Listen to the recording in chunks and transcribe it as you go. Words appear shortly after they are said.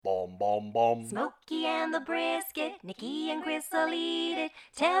bum bum. Smokey and the Brisket, Nikki and Chris will eat it.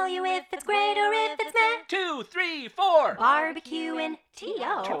 Tell you if it's great or if it's meh. 2, 3, 4. Barbecue in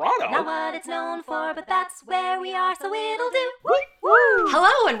T.O. Toronto? Not what it's known for, but that's where we are, so it'll do. Woo! Woo!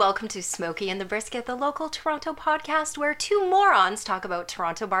 Hello and welcome to Smokey and the Brisket, the local Toronto podcast where two morons talk about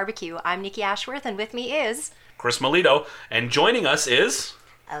Toronto barbecue. I'm Nikki Ashworth and with me is... Chris Melito, and joining us is...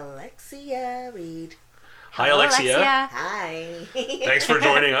 Alexia Reed. Hi, Alexia. Hi. Thanks for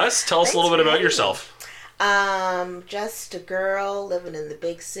joining us. Tell us a little bit about yourself. Just a girl living in the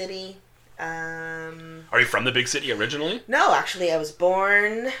big city. Are you from the big city originally? No, actually, I was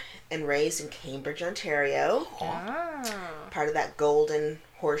born and raised in Cambridge, Ontario. Part of that golden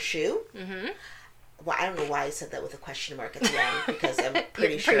horseshoe. Mm-hmm. Well, I don't know why I said that with a question mark at the end, because I'm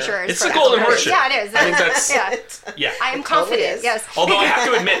pretty sure. It's the golden horseshoe. Yeah, it is. I think that's... Yeah. I am confident, totally yes. Although I have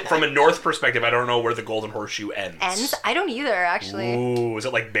to admit, from a north perspective, I don't know where the golden horseshoe ends. Ends? I don't either, actually. Ooh, is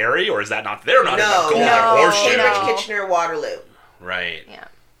it like Barrie, or is that not... They're not in No, the golden no. horseshoe. Cambridge, Kitchener, Waterloo. Right. Yeah.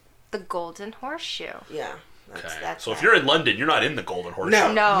 The Golden Horseshoe. Yeah. Okay. That's So if that. you're in London, you're not in the golden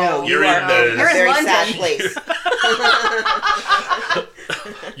horseshoe. No, You're you in are the- a You're in very London. sad place.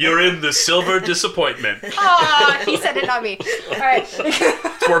 You're in the silver disappointment. Ah, he said it, not me. All right.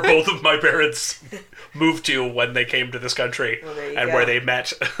 It's where both of my parents moved to when they came to this country, Well, there you and go. where they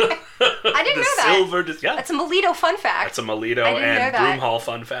met. I didn't the know that. silver yeah. That's a Melito fun fact. That's a Melito I didn't know and that. Broomhall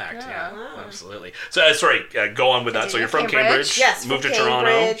fun fact. Yeah, Wow. absolutely. So, sorry, go on with that. So Continue. you're from Cambridge? Cambridge. Yes, moved from to Toronto.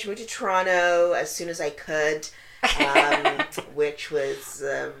 Cambridge, moved to Toronto as soon as I could, which was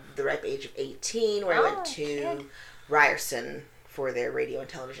the ripe age of 18, where I went to Ryerson for their radio and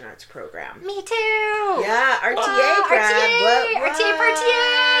television arts program. Me too. Yeah, RTA, Wow, grad. RTA, What? RTA,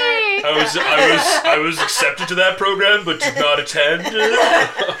 RTA. I was accepted to that program, but did not attend.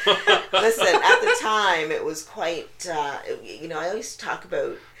 Listen, at the time, it was quite, I always talk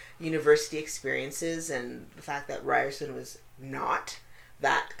about university experiences and the fact that Ryerson was not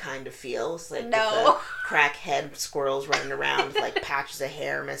that kind of feel. It's like No. with the crackhead squirrels running around with like patches of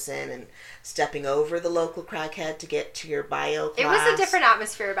hair missing and stepping over the local crackhead to get to your bio class. It was a different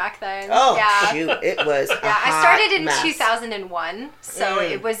atmosphere back then. Oh, yeah. shoot. It was a Yeah, I hot started in mess. 2001, so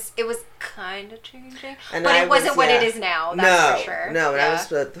Mm. it was kind of changing, And but I it wasn't was, what it yeah. is now. That's for sure. No, and yeah.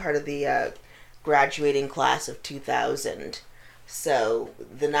 I was part of the graduating class of 2000. So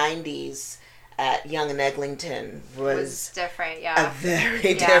the 90s at Yonge and Eglinton It was was different. a Yeah. very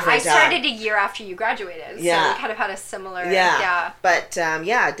Yeah, different I time. started a year after you graduated, so Yeah. we kind of had a similar. Yeah. But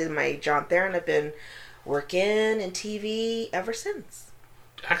I did my jaunt there, and I've been working in TV ever since.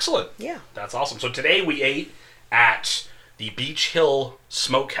 Excellent. Yeah. That's awesome. So today we ate at the Beach Hill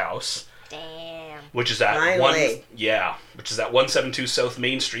Smokehouse, Damn. which is at Finally. 172 South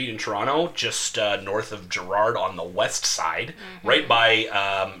Main Street in Toronto, just north of Gerrard on the west side, right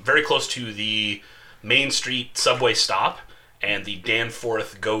by very close to the Main Street subway stop and the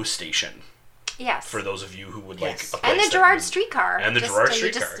Danforth GO station. Yes. For those of you who would Yes. like a place And the that Gerrard would- streetcar. And the Just- Gerrard Just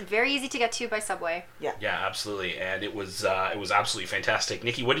streetcar. very easy to get to by subway. Yeah, absolutely. And it was absolutely fantastic.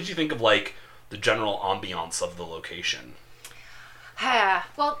 Nikki, what did you think of like the general ambiance of the location?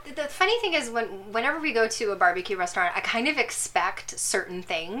 Well, the funny thing is whenever we go to a barbecue restaurant, I kind of expect certain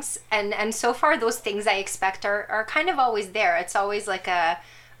things, and so far those things I expect are kind of always there. It's always like a,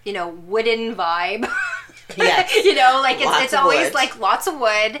 wooden vibe. Yes. It's Lots of always wood. like lots of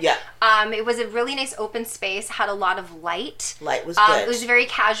wood. Yeah. It was a really nice open space, had a lot of light. Light was good. It was very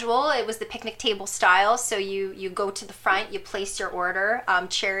casual. It was the picnic table style. So you go to the front, you place your order.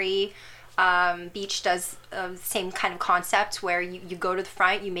 Cherry Beach does the same kind of concept where you go to the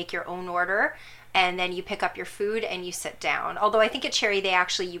front, you make your own order, and then you pick up your food and you sit down. Although I think at Cherry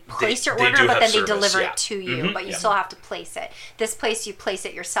you place your they order, do but have then service, they deliver yeah. it to you, Mhm, but you yeah. still have to place it. This place you place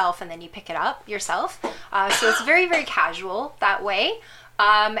it yourself and then you pick it up yourself. So it's very, very casual that way.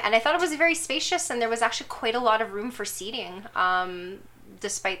 And I thought it was very spacious, and there was actually quite a lot of room for seating,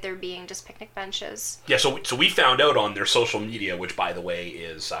 despite there being just picnic benches. Yeah, so we found out on their social media, which by the way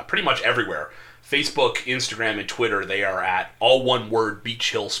is pretty much everywhere. Facebook, Instagram, and Twitter, they are at all one word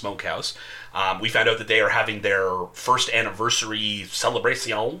Beach Hill Smokehouse. We found out that they are having their first anniversary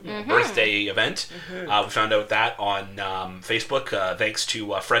celebration birthday event. We found out that on Facebook, thanks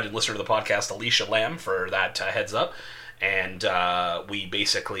to a friend and listener to the podcast, Alicia Lamb, for that heads up. And we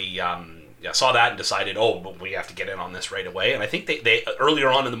basically saw that and decided, we have to get in on this right away. And I think they earlier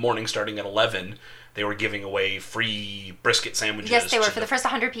on in the morning, starting at 11, they were giving away free brisket sandwiches. Yes, they were to for the first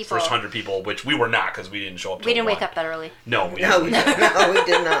 100 people. First 100 people, which we were not because we didn't show up till We didn't 1. wake up that early. No, we No, didn't. we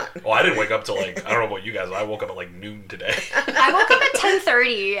did not. Well, I didn't wake up till I don't know about you guys. I woke up at noon today. I woke up at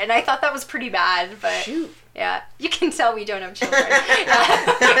 10:30, and I thought that was pretty bad, but Shoot. yeah, you can tell we don't have children.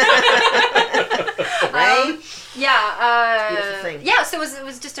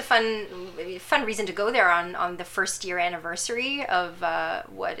 was just a fun reason to go there on the first year anniversary of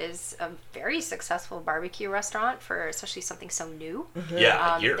what is a very successful barbecue restaurant for especially something so new.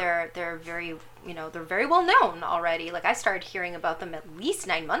 Yeah, a year. They're very they're very well known already. Like I started hearing about them at least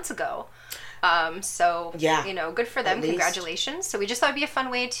 9 months ago. So good for them. Congratulations. So we just thought it'd be a fun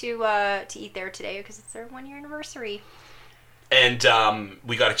way to eat there today because it's their 1 year anniversary. And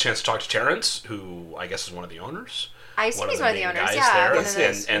we got a chance to talk to Terrence, who I guess is one of the owners. I assume he's one of the owners,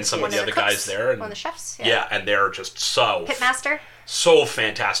 and some of the other guys there. And, one of the chefs. Yeah, and they're just Pitmaster. So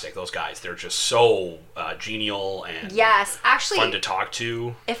fantastic, those guys. They're just so genial and actually, fun to talk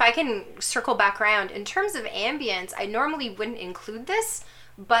to. If I can circle back around, in terms of ambience, I normally wouldn't include this,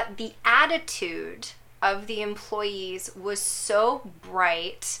 but the attitude of the employees was so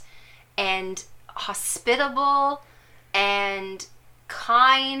bright and hospitable and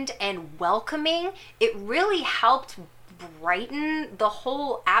kind and welcoming. It really helped brighten the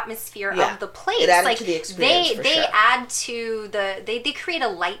whole atmosphere of the place. It added to the experience. They add to they create a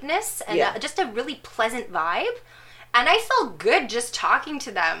lightness and just a really pleasant vibe. And I felt good just talking to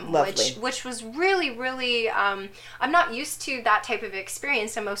them, which was really, really. I'm not used to that type of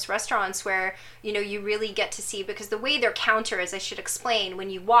experience in most restaurants where you really get to see, because the way their counter is, I should explain. When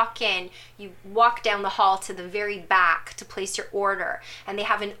you walk in, you walk down the hall to the very back to place your order, and they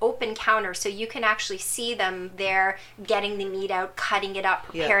have an open counter, so you can actually see them there getting the meat out, cutting it up,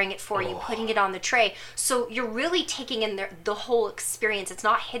 preparing it for you, putting it on the tray. So you're really taking in the whole experience. It's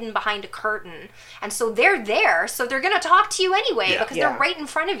not hidden behind a curtain, and so they're there. So they're going to talk to you anyway because they're right in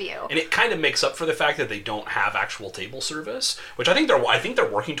front of you. And it kind of makes up for the fact that they don't have actual table service, which I think they're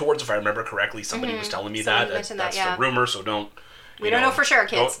working towards, if I remember correctly. Somebody was telling me that's the rumor, so don't. We don't know for sure,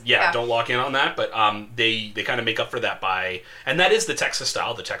 kids. Don't lock in on that, but they kind of make up for that by, and that is the Texas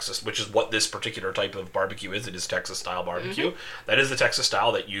style, which is what this particular type of barbecue is. It is Texas style barbecue. That is the Texas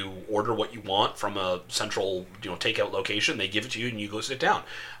style that you order what you want from a central, takeout location. They give it to you and you go sit down.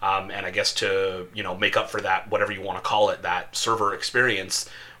 And I guess to, make up for that, whatever you want to call it, that server experience,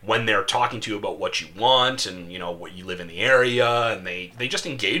 when they're talking to you about what you want and, what you live in the area, and they just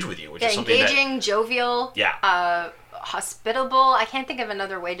engage with you, which is something engaging, jovial. Yeah. Hospitable. I can't think of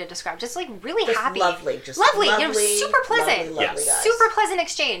another way to describe. Just like really happy, lovely, super pleasant, super pleasant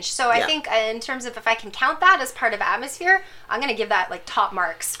exchange. So I think in terms of if I can count that as part of atmosphere, I'm gonna give that like top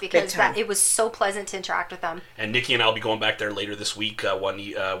marks because it was so pleasant to interact with them. And Nikki and I'll be going back there later this week, one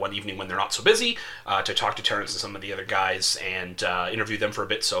evening when they're not so busy, to talk to Terrence and some of the other guys and interview them for a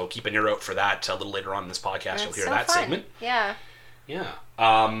bit. So keep an ear out for that a little later on in this podcast. You'll hear that segment. Yeah.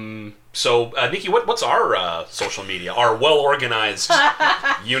 So, Nikki, what's our social media? Our well-organized,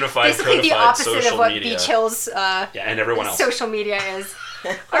 unified, basically codified the opposite social of what media. Beach Hill's and everyone else. social media is.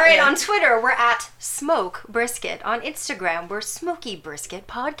 All right, on Twitter, we're at Smoke Brisket. On Instagram, we're Smoky Brisket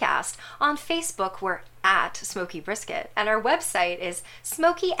Podcast. On Facebook, we're at Smoky Brisket. And our website is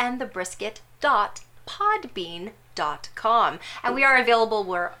smokyandthebrisket.podbean.com. And we are available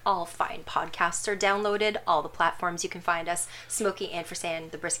where all fine podcasts are downloaded, all the platforms you can find us, Smoky and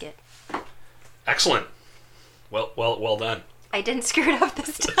the Brisket. Excellent. Well done. I didn't screw it up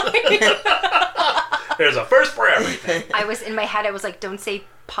this time. There's a first for everything. I was in my head. I was like, don't say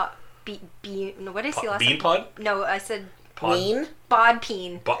bean. No, what did I say last bean time? pod? No, I said Bean?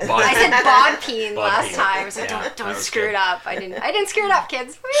 bodpeen. I said bodpeen last Bodpeen. time. I was like, don't screw it up. I didn't screw it up,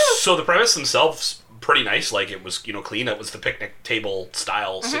 kids. Woo! So the premise themselves, pretty nice. Like, it was, clean. It was the picnic table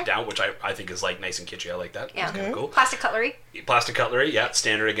style sit down, which I think is like nice and kitschy. I like that. Yeah. It's kind of cool. Plastic cutlery.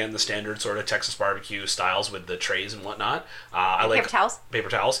 Standard again. The standard sort of Texas barbecue styles with the trays and whatnot. I like paper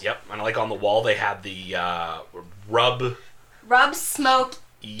towels. Yep. And I like on the wall they had the rub, smoke,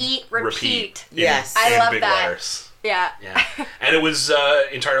 eat, repeat. Yes, I love big that. Letters. Yeah. And it was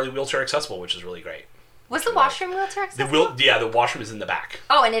entirely wheelchair accessible, which is really great. Was the washroom wheelchair accessible? The washroom is in the back.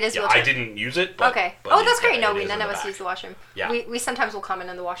 Oh, and it is wheelchair. I didn't use it. But, okay. But that's great. No, none of us back. use the washroom. Yeah. We sometimes will comment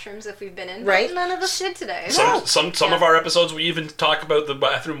on the washrooms if we've been in. Right. But none of us did today. Some of our episodes we even talk about the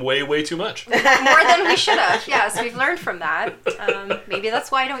bathroom way too much. More than we should have. Yes, we've learned from that. Maybe that's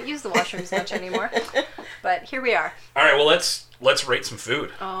why I don't use the washrooms much anymore. But here we are. All right. Well, let's rate some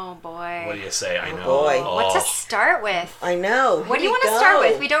food. Oh boy. What do you say? I know. Boy. What to start with? I know. What do you want to start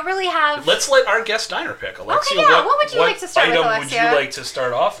with? We don't really have. Let's let our guest diner pick. Alexia, okay, yeah. What would you like to start with, Alexia? Alexia? Would you like to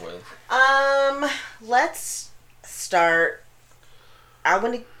start off with? Let's start. I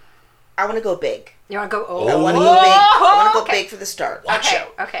want to go big. You want to go? I want to go big. I want to go big for the start. Watch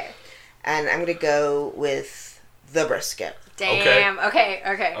out. Okay. And I'm going to go with the brisket. Damn. Okay.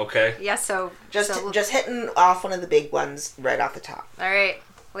 Okay. Yeah. So just hitting off one of the big ones right off the top. All right.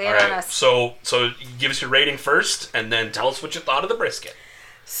 Lay All it on right. us. So give us your rating first, and then tell us what you thought of the brisket.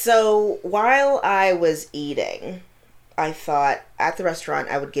 So while I was eating, I thought at the restaurant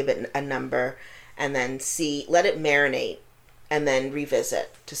I would give it a number and then let it marinate and then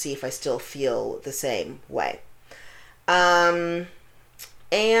revisit to see if I still feel the same way. And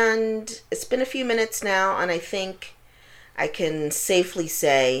it's been a few minutes now, and I think I can safely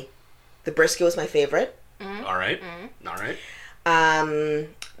say the brisket was my favorite. All right. All right.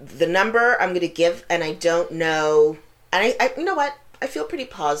 The number I'm going to give, and I don't know, and I you know what? I feel pretty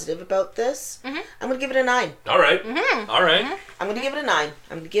positive about this. I'm going to give it a 9. All right. All right. I'm going to give it a 9.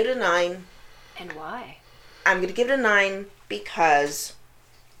 I'm going to give it a 9. And why? I'm going to give it a 9 because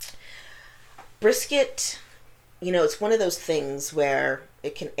brisket, it's one of those things where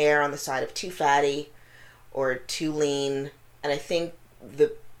it can err on the side of too fatty or too lean. And I think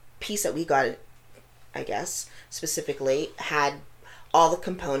the piece that we got, I guess, specifically, had all the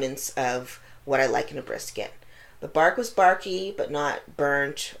components of what I like in a brisket. The bark was barky, but not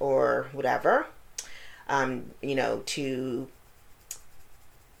burnt or whatever.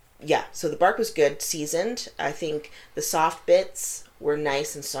 So the bark was good, seasoned. I think the soft bits were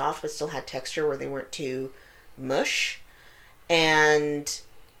nice and soft, but still had texture where they weren't too mush. And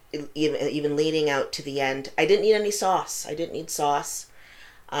even leading out to the end, I didn't need any sauce. I didn't need sauce.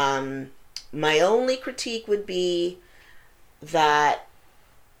 My only critique would be that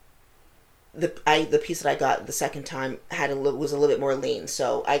the piece that I got the second time was a little bit more lean,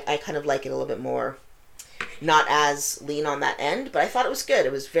 so I kind of like it a little bit more, not as lean on that end, but I thought it was good.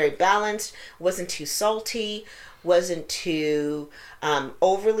 It was very balanced, wasn't too salty, wasn't too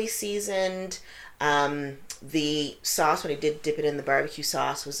overly seasoned. The sauce, when I did dip it in the barbecue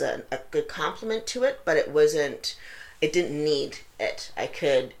sauce, was a good compliment to it, but it didn't need it. I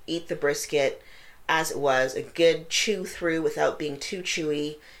could eat the brisket as it was, a good chew through without being too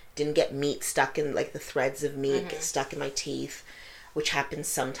chewy. Didn't get meat stuck in, like the threads of meat get stuck in my teeth, which happens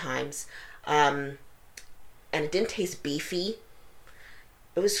sometimes. And it didn't taste beefy.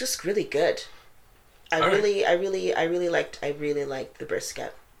 It was just really good. I really liked the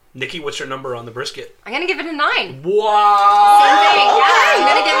brisket. Nikki, what's your number on the brisket? I'm gonna give it a 9. Wow. Same thing, yeah. I'm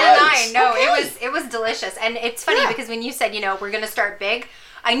gonna give it a Alright. 9. No, Okay. it was delicious, and it's funny Yeah. because when you said we're gonna start big,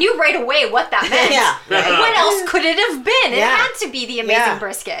 I knew right away what that meant. Yeah. What else could it have been? It Yeah. had to be the amazing Yeah.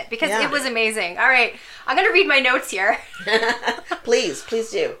 brisket because Yeah. it was amazing. All right, I'm gonna read my notes here. Please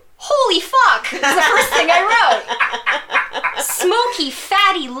do. Holy fuck! Is the first thing I wrote. Smoky,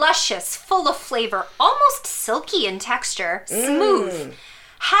 fatty, luscious, full of flavor, almost silky in texture, smooth.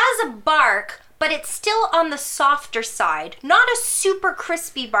 Has a bark, but it's still on the softer side. Not a super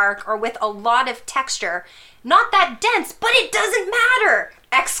crispy bark or with a lot of texture. Not that dense, but it doesn't matter!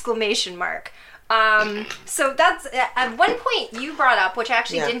 Exclamation mark. So that's, at one point you brought up, which I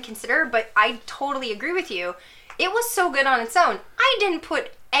actually didn't consider, but I totally agree with you. It was so good on its own. I didn't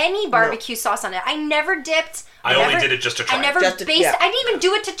put any barbecue sauce on it. I never dipped. I only did it just to try. I never Just to- based. yeah. I didn't even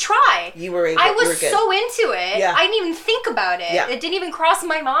do it to try. You were able. I you were was good. so into it. Yeah. I didn't even think about it. Yeah. It didn't even cross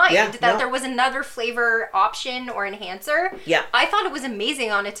my mind Yeah, that no. there was another flavor option or enhancer. Yeah. I thought it was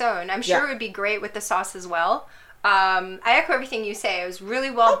amazing on its own. I'm sure Yeah. it would be great with the sauce as well. I echo everything you say. It was really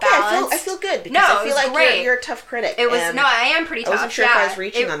well Okay, balanced. I feel good because No, I it feel was like great. you're a tough critic. It was and no, I am pretty I tough. wasn't sure if I was yeah.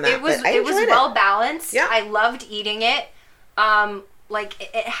 reaching on that, It was but I it was enjoyed it. well balanced. Yeah. I loved eating it. Like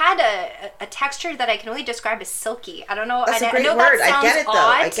it had a texture that I can only describe as silky. I don't know. That's I a great know word. That sounds I get it though.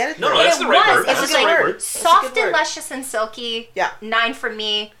 odd, I get it. No, though. no, that's but the it right was. word. It That's was the like right word. soft That's a good and word. luscious and silky. Yeah. 9 for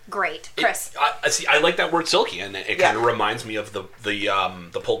me. Great, Chris. I see. I like that word silky, and it Yeah. kind of reminds me of the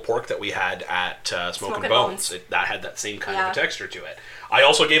pulled pork that we had at Smoke and Bones. That had that same kind of Yeah. a texture to it. I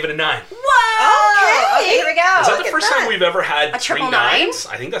also gave it a 9. Whoa! Okay. Here we go. Is that look the at first that. time we've ever had A 3 triple 9? 9s?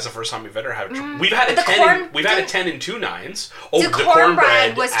 I think that's the first time we've ever had. We've had a The 10. corn- We've had a didn't- 10 and 2 9s. Oh, The the cornbread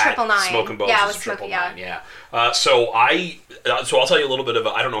cornbread was at triple 9. Smoke and Bones Yeah, it was was triple smoky, 9. Yeah. So I'll tell you a little bit of.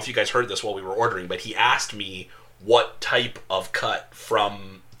 I don't know if you guys heard this while we were ordering, but he asked me what type of cut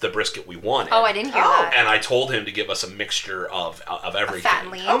from the brisket we wanted. Oh, I didn't hear Oh. that. And I told him to give us a mixture of everything. fat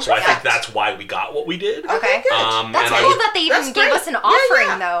and lean. So I think Perfect. that's why we got what we did. Okay. Good. That's and cool that they even That's gave great. us an Yeah, offering,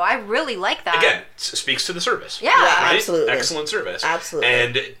 yeah. though. I really like that. Again, speaks to the service. Yeah. Right? Absolutely. Excellent service. Absolutely.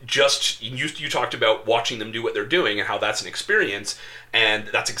 And just you talked about watching them do what they're doing and how that's an experience, and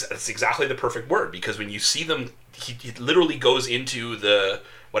that's exactly the perfect word, because when you see them, he literally goes into the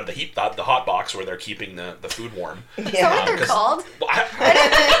hot box where they're keeping the food warm. Is that what they're 'cause- called? Well, that's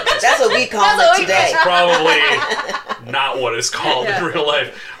That's what we call That's it what we today. probably not what it's called Yeah. in real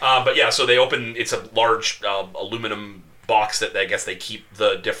life. But yeah, so they open. It's a large aluminum box that I guess they keep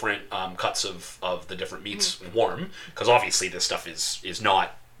the different cuts of the different meats warm, because obviously this stuff is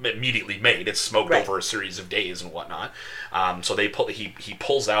not immediately made. It's smoked Right. over a series of days and whatnot. So he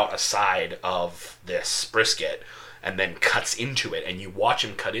pulls out a side of this brisket and then cuts into it, and you watch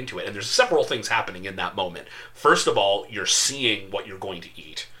him cut into it, and there's several things happening in that moment. First of all, you're seeing what you're going to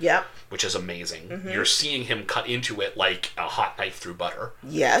eat, Yep. which is amazing. You're seeing him cut into it like a hot knife through butter.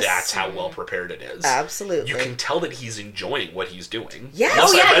 Yes. That's how well prepared it is. Absolutely. You can tell that he's enjoying what he's doing. Yes.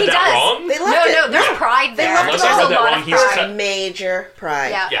 Unless Oh, yeah, I read he that does. wrong. They loved it. No, there's Yeah. pride there. Unless I There's read a that lot wrong, of he's pride. cut- Major pride.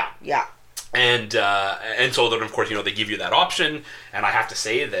 Yeah. Yeah. Yeah. And so then, of course, they give you that option, and I have to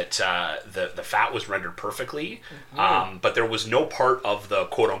say that the fat was rendered perfectly, but there was no part of the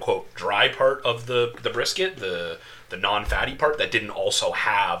quote-unquote dry part of the brisket, the non-fatty part, that didn't also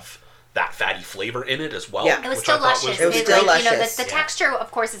have that fatty flavor in it as well. Yeah. It was which still I thought luscious. It was It, still like, luscious. the Yeah. texture, of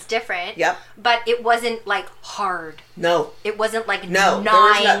course, is different. Yep. But it wasn't like hard. No. It wasn't like No,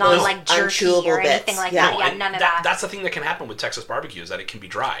 gnawing there was on those like jerky unchewable or anything bits. like Yeah. that. Yeah, and none of that. That's the thing that can happen with Texas barbecue, is that it can be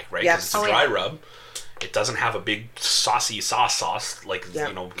dry, right? Yeah. Because it's a Oh, dry yeah. rub. It doesn't have a big saucy sauce like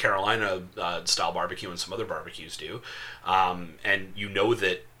Yeah. Carolina style barbecue and some other barbecues do, and you know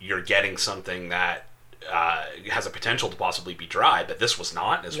that you're getting something that has a potential to possibly be dry, but this was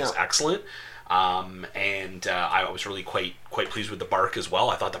not. This was No. excellent. And I was really quite pleased with the bark as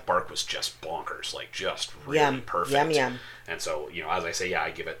well. I thought the bark was just bonkers, like just really Yum. perfect. Yum, yum. And so, as I say, yeah, I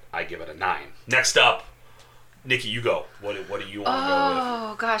give it a 9. Next up, Nikki, you go. What do you want to go with?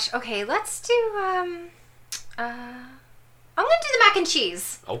 Oh gosh. Okay, let's do. I'm gonna do the mac and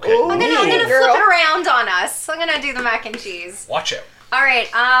cheese. Okay. Ooh. I'm gonna Ooh, flip girl. it around on us. I'm gonna do the mac and cheese. Watch it. All right.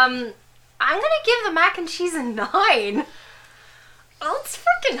 I'm gonna give the mac and cheese a 9. Oh, it's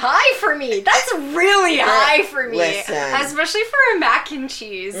freaking high for me. That's really high for me, Listen. especially for a mac and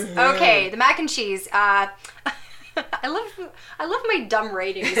cheese. Okay, the mac and cheese. I love my dumb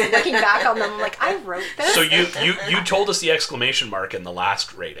ratings. Looking back on them, I'm like, I wrote this. So you told us the exclamation mark in the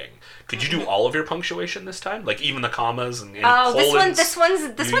last rating. Could you do all of your punctuation this time? Like even the commas and any Oh, colons? this one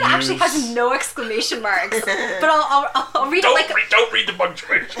actually use? has no exclamation marks. But I'll read it like. Don't read the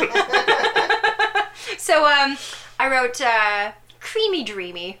punctuation. So I wrote creamy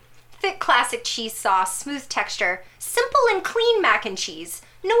dreamy, thick classic cheese sauce, smooth texture, simple and clean mac and cheese.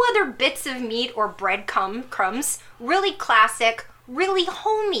 No other bits of meat or bread crumbs. Really classic, really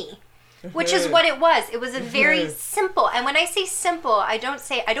homey. Which is what it was. It was a very simple, and when I say simple, I don't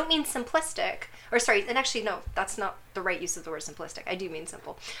mean simplistic. Or sorry, and actually no, that's not the right use of the word simplistic. I do mean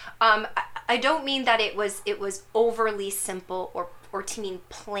simple. I don't mean that it was overly simple or to mean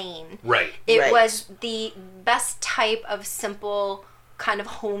plain. Right. It Right. was the best type of simple kind of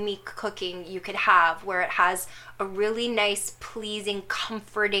homey cooking you could have, where it has a really nice, pleasing,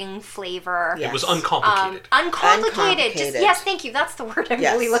 comforting flavor. Yeah. It was Yes. uncomplicated. Uncomplicated. Just Uncomplicated. yes, thank you. That's the word I'm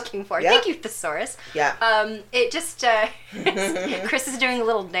Yes. really looking for. Yeah. Thank you, thesaurus. Yeah. It just Chris is doing a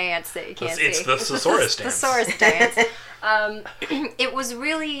little dance that you can't see. It's the thesaurus dance. Thesaurus dance. It was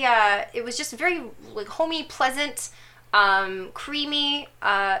really it was just very like homey, pleasant, creamy,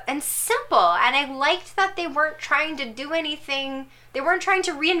 and simple. And I liked that they weren't trying to do anything. They weren't trying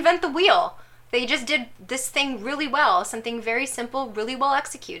to reinvent the wheel. They just did this thing really well. Something very simple, really well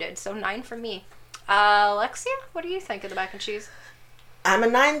executed. So 9 for me. Alexia, what do you think of the mac and cheese? I'm a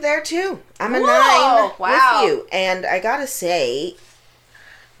 9 there too. I'm a Whoa, 9 wow. with you. And I gotta say,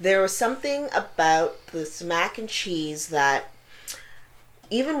 there was something about this mac and cheese that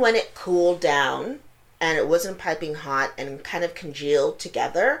even when it cooled down and it wasn't piping hot and kind of congealed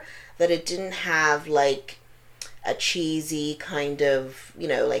together, that it didn't have like a cheesy kind of,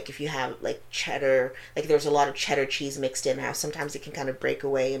 like if you have like cheddar, like there's a lot of cheddar cheese mixed in, how sometimes it can kind of break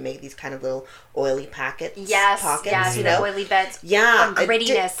away and make these kind of little oily pockets. Pockets, the oily bits. Yeah, Or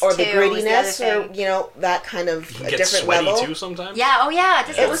grittiness, or the too, was the other grittiness, thing. or that kind of You can a get different sweaty level. too sometimes. Yeah, oh yeah, it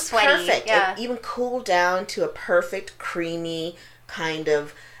just It gets was sweaty. perfect. Yeah. It even cooled down to a perfect creamy kind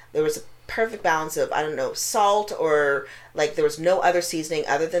of. There was a perfect balance of, I don't know, salt, or like there was no other seasoning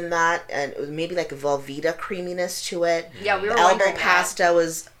other than that, and it was maybe like a Velveeta creaminess to it. Yeah, we were The elbow wondering that. pasta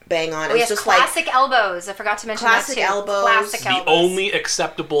was bang on. Oh It was yes, just classic elbows. I forgot to mention Classic that too. elbows. Classic The elbows. only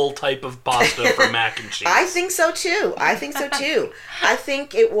acceptable type of pasta for mac and cheese. I think so too. I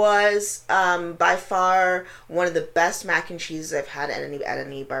think it was by far one of the best mac and cheese I've had at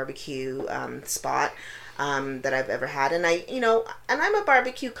any barbecue spot that I've ever had. And and I'm a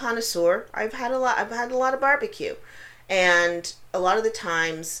barbecue connoisseur. I've had a lot of barbecue, and a lot of the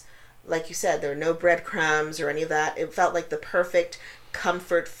times, like you said, there were no breadcrumbs or any of that. It felt like the perfect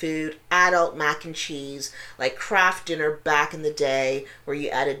comfort food, adult mac and cheese, like Kraft Dinner back in the day, where you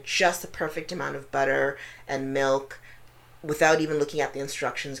added just the perfect amount of butter and milk. without even looking at the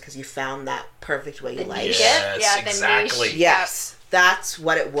instructions because you found that perfect way you like it. Yes, exactly. Yes, that's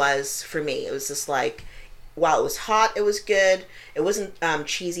what it was for me. It was just like, while it was hot, it was good. It wasn't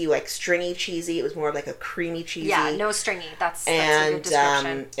cheesy, like stringy cheesy. It was more like a creamy cheesy. Yeah, no stringy. That's a good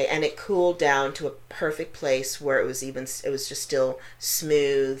description. And it cooled down to a perfect place where it was just still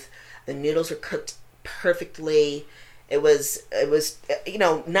smooth. The noodles were cooked perfectly. It was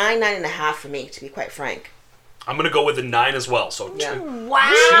 9.5 for me, to be quite frank. I'm gonna go with a 9 as well. So Yeah.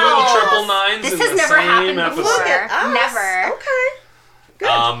 Wow. 2 triple 9s. This in has the never same happened episode. before. Look at us. Never. Okay.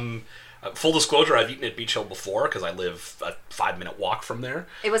 Good. Full disclosure, I've eaten at Beach Hill before because I live a 5-minute walk from there.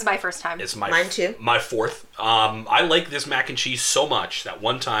 It was my first time. It's Mine too. My fourth. I like this mac and cheese so much that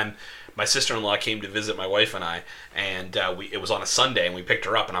one time my sister-in-law came to visit my wife and I, and it was on a Sunday, and we picked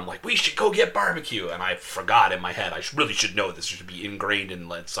her up, and I'm like, we should go get barbecue, and I forgot in my head. I really should know this. Should be ingrained in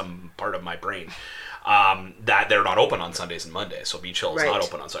some part of my brain. That they're not open on Sundays and Mondays, so Beach Hill is not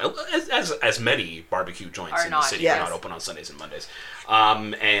open on Sundays. As many barbecue joints in the city are not open on Sundays and Mondays.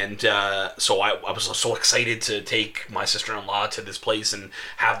 So I was so excited to take my sister-in-law to this place and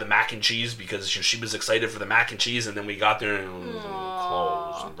have the mac and cheese because she was excited for the mac and cheese, and then we got there and it was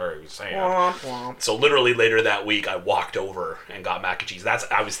closed and very sad. Womp, womp. So literally later that week, I walked over and got mac and cheese.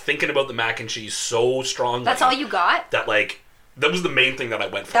 I was thinking about the mac and cheese so strongly. That's all you got? That was the main thing that I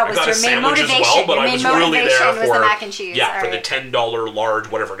went for. That was I got your a main sandwich motivation. as well, but Your I main was really there motivation was for the mac and cheese. Yeah, All for right. the $10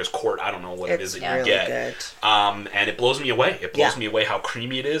 large, whatever it is, quart. I don't know what it is that you really get. good. And it blows me away. It blows me away how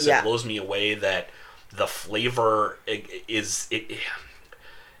creamy it is. Yeah. It blows me away that the flavor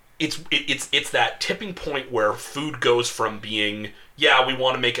it's that tipping point where food goes from being, yeah, we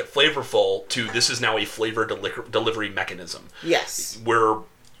want to make it flavorful, to this is now a flavor delivery mechanism. Yes.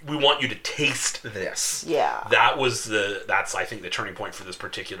 We want you to taste this. Yeah. That's I think the turning point for this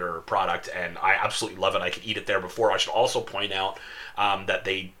particular product, and I absolutely love it. I could eat it there before. I should also point out that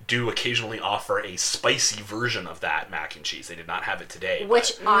they do occasionally offer a spicy version of that mac and cheese. They did not have it today.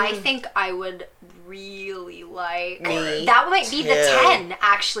 Which I think I would really like. Me That might be the too. 10,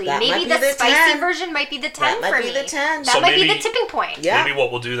 actually. That Maybe might be the the spicy 10. version might be the 10 That might for be me. the 10. That So might be maybe- the tipping point. Yeah. Maybe what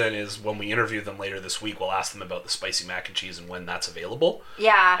we'll do then is when we interview them later this week, we'll ask them about the spicy mac and cheese and when that's available.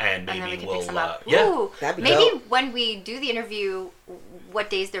 Yeah. And then maybe we can we'll, pick some up. yeah. Ooh, That'd be maybe dope. when we do the interview, what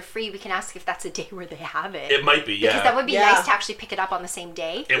days they're free, we can ask if that's a day where they have it. It might be, yeah. Because that would be Yeah. nice to actually pick it up on the same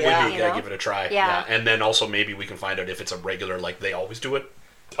day. It Yeah. would be, You know? give it a try. Yeah. And then also maybe we can find out if it's a regular, like they always do it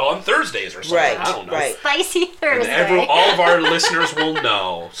on Thursdays or something. Right, I don't know. right. Spicy And Thursday. all of our listeners will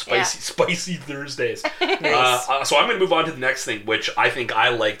know. Spicy Thursdays. Nice. So I'm going to move on to the next thing, which I think I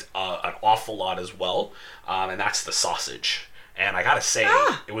liked an awful lot as well, and that's the sausage. And I got to say,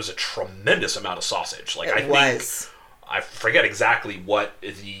 it was a tremendous amount of sausage. Like I think I forget exactly what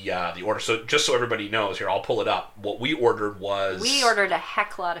the order. So just so everybody knows, here I'll pull it up. What we ordered was We ordered a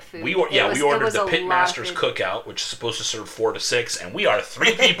heck lot of food. we ordered the a lot of Pitmasters food. Cookout, which is supposed to serve 4 to 6, and we are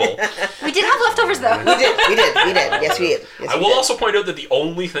 3 people. We did have leftovers though. We did. Yes, we did. Yes, I we will did. also point out that the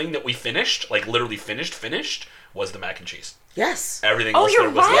only thing that we finished, like literally finished, was the mac and cheese. Yes. Everything Oh, else you're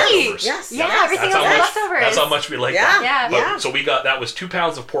there was right. leftovers. Yes. Yeah, yes. everything That's else how was much. leftovers. That's how much we like Yeah. that. Yeah. Yeah. So that was 2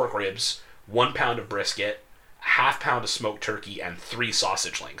 pounds of pork ribs, 1 pound of brisket, half pound of smoked turkey, and 3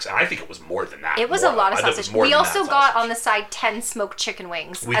 sausage links. And I think it was more than that. It was a lot of I thought it was sausage. more We than also that got sausage. on the side 10 smoked chicken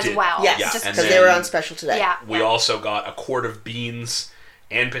wings We as did. well. Yes. Yeah, Just and Because then they were on special today. yeah. We also got a quart of beans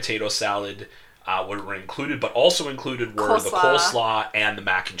and potato salad. Were included, but also included were the coleslaw and the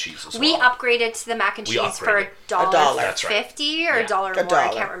mac and cheese as well. We upgraded to the mac and We cheese for upgraded. $1. That's right. $1.50 or Yeah. $1 more. I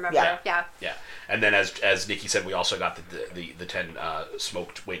 $1. can't remember. Yeah. Yeah. And then as Nikki said, we also got the 10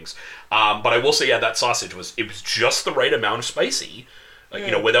 smoked wings. But I will say, yeah, that sausage was just the right amount of spicy. Like,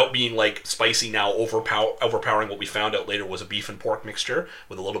 you know, without being like spicy now overpowering. What we found out later was a beef and pork mixture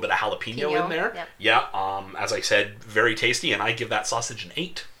with a little bit of jalapeno in there. Yep. Yeah. As I said, very tasty, and I give that sausage an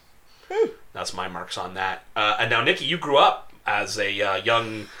 8. That's my marks on that. And now, Nikki, you grew up as a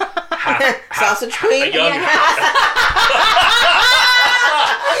young Sausage queen. a young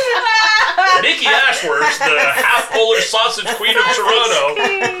Nikki Ashworth, the half Polish sausage queen of Toronto.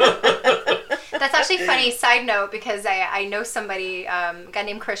 That's actually funny. Side note, because I know somebody, a guy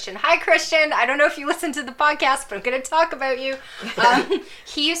named Christian. Hi, Christian. I don't know if you listen to the podcast, but I'm going to talk about you.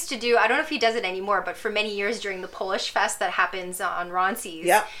 He used to do, I don't know if he does it anymore, but for many years during the Polish Fest that happens on Ronces,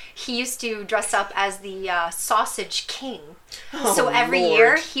 Yep. he used to dress up as the sausage king. Oh, So every Lord.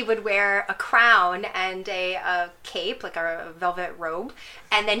 year he would wear a crown and a cape, like a velvet robe,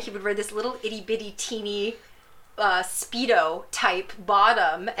 and then he would wear this little itty bitty teeny Speedo type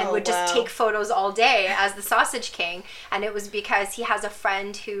bottom and Oh, would just wow. take photos all day as the sausage king. And it was because he has a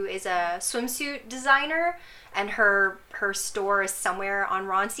friend who is a swimsuit designer, and her store is somewhere on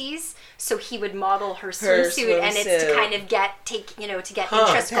Ronces, so he would model her swimsuit, and it's to kind of get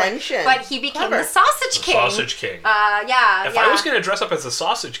interest going. Attention. But he became Clever. the Sausage King. Sausage King. If If I was going to dress up as the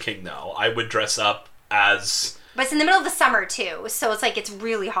Sausage King, though, I would dress up as... But it's in the middle of the summer, too, so it's like it's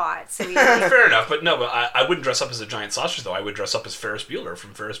really hot. So Fair enough, but no, I wouldn't dress up as a giant sausage, though. I would dress up as Ferris Bueller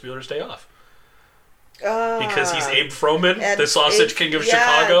from Ferris Bueller's Day Off. Because he's Abe Froman, the Sausage King of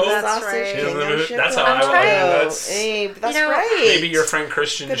Chicago. That's right. That's how I would. Abe, that's You know, right. Maybe your friend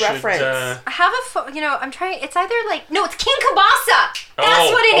Christian Good should... reference. I have I'm trying, it's either like, no, it's King Kabasa.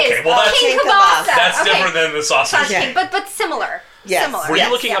 That's what it is. okay, well, that's- King King Kabasa. Kabasa. That's Okay. different than the Sausage Sausage King. King, but similar. Yes. Similar. Were Yes.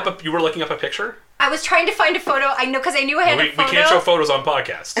 you looking up a picture? I was trying to find a photo. I know, because I knew I had We a photo. can't show photos on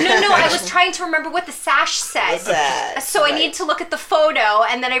podcast. No, I was trying to remember what the sash said. So I need to look at the photo,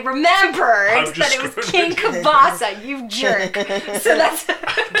 and then I remembered that it was King Kabasa, you jerk. So that's...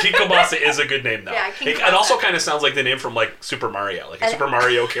 King Kabasa is a good name, though. Yeah, King It Kabasa. also kind of sounds like the name from, like, Super Mario. Like a Super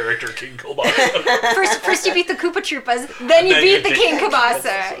Mario character, King Kabasa. First you beat the Koopa Troopas, then you beat the King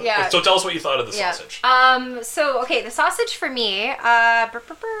Kabasa. Yeah. So tell us what you thought of the Yeah. sausage. So, okay, the sausage for me,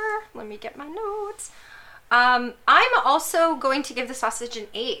 let me get my notes. I'm also going to give the sausage an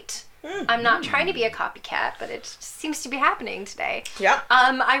 8. I'm not trying to be a copycat, but it just seems to be happening today. Yeah.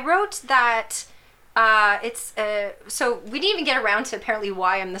 I wrote that so we didn't even get around to apparently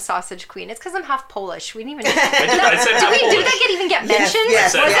why I'm the sausage queen. It's because I'm half Polish. We didn't even... I said half Did Polish. that even get mentioned?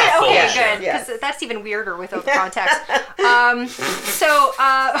 yes, Was yes, it? Okay, Polish, good. yes. Because that's even weirder without the context.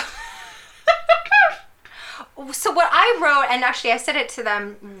 So what I wrote, and actually I said it to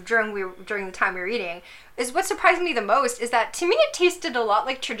them during the time we were eating, is what surprised me the most is that to me it tasted a lot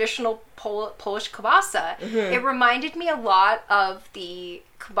like traditional Polish kielbasa. It reminded me a lot of the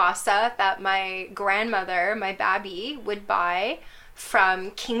kielbasa that my grandmother, my babby, would buy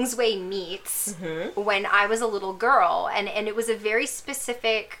from Kingsway Meats when I was a little girl, and it was a very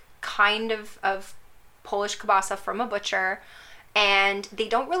specific kind of Polish kielbasa from a butcher. And they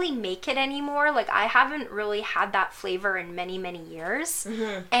don't really make it anymore. Like, I haven't really had that flavor in many, many years.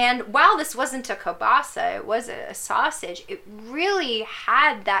 And while this wasn't a kielbasa, it was a sausage, it really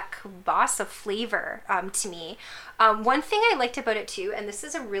had that kielbasa flavor to me. One thing I liked about it too, and this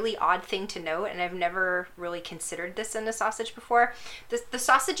is a really odd thing to note, and I've never really considered this in a sausage before, the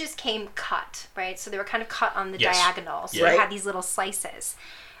sausages came cut, right? So they were kind of cut on the diagonal. So they had these little slices.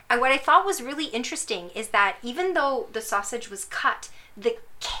 And what I thought was really interesting is that even though the sausage was cut, the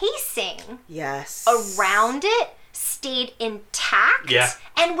casing around it stayed intact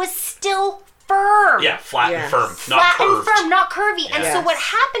and was still firm. Yeah, flat and firm, not Flat curved. and firm, not curvy. Yeah. And so what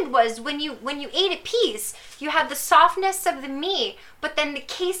happened was when you ate a piece, you had the softness of the meat, but then the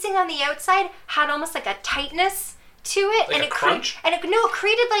casing on the outside had almost like a tightness to it, Like and a it crunch? It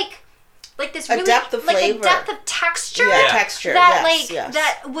created like this really depth of like flavor. a depth of texture. Yeah, texture. That Yes.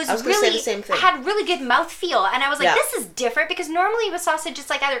 that was I was gonna really say the same thing. had really good mouthfeel, and I was like, Yeah. this is different because normally with sausage it's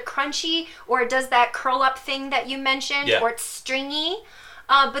like either crunchy or it does that curl up thing that you mentioned, or it's stringy.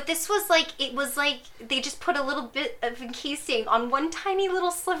 But this was like they just put a little bit of encasing on one tiny little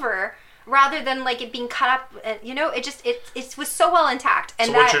sliver, rather than like it being cut up. It was so well intact.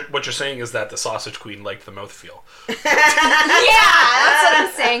 And So what you're saying is that the sausage queen liked the mouthfeel. yeah, that's what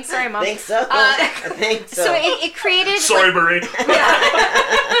I'm saying. Sorry, Mom. I think so. I think so. So it created. Sorry, Marie.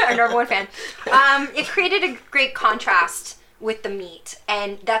 Our number one fan. It created a great contrast with the meat,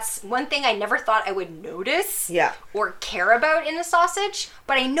 and that's one thing I never thought I would notice or care about in a sausage,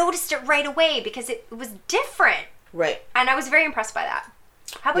 but I noticed it right away because it was different. Right. And I was very impressed by that.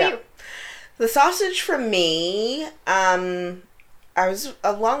 How about you? The sausage for me, I was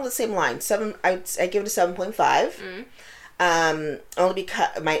along the same line. I give it a 7.5. Only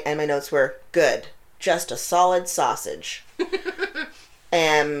because my notes were good, just a solid sausage.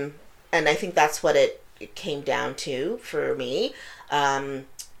 And I think that's what it came down to for me.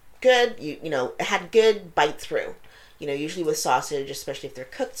 Good, it had good bite through. Usually with sausage, especially if they're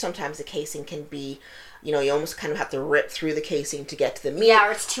cooked, sometimes the casing can be, you almost kind of have to rip through the casing to get to the meat. Yeah,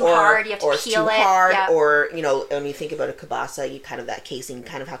 or it's too hard. You have to peel it. Or it's too hard. Yeah. Or, when you think about a kielbasa, you kind of, that casing, you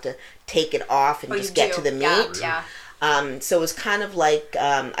kind of have to take it off and just get to the meat. Yeah. So it was kind of like,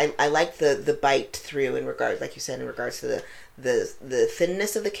 I liked the bite through in regards, like you said, in regards to the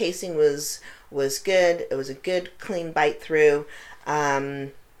thinness of the casing was good. It was a good, clean bite through.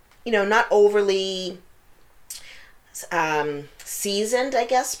 Not overly seasoned, I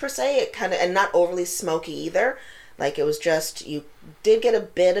guess, per se. It kind of, and not overly smoky either. Like, it was just, you did get a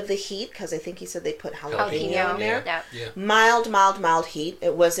bit of the heat, because I think you said they put jalapeno in there. Yeah. Mild heat.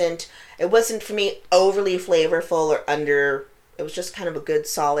 It wasn't for me overly flavorful or It was just kind of a good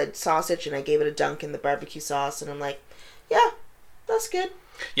solid sausage, and I gave it a dunk in the barbecue sauce, and I'm like, yeah, that's good.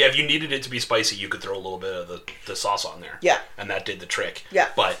 Yeah, if you needed it to be spicy, you could throw a little bit of the sauce on there. Yeah. And that did the trick. Yeah.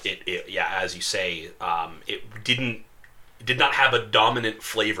 But it as you say, it did not have a dominant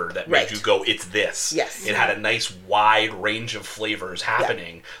flavor that made Right. you go, it's this. Yes. It had a nice wide range of flavors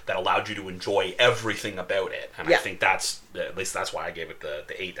happening that allowed you to enjoy everything about it. And I Yeah. think at least that's why I gave it the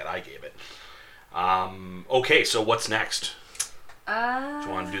 8 that I gave it. Okay, so what's next? Do you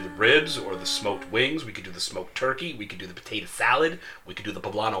want to do the ribs or the smoked wings? We could do the smoked turkey. We could do the potato salad. We could do the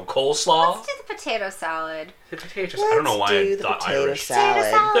poblano coleslaw. Let's do the potato salad. The potatoes. I don't know why I do the thought potato Irish.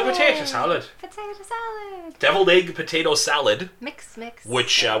 salad. The potato salad. Potato salad. Deviled egg potato salad, Mix.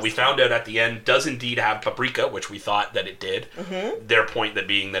 which we found out at the end does indeed have paprika, which we thought that it did. Mm-hmm. Their point that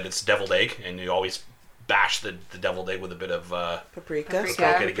being that it's deviled egg, and you always bash the deviled egg with a bit of Paprika.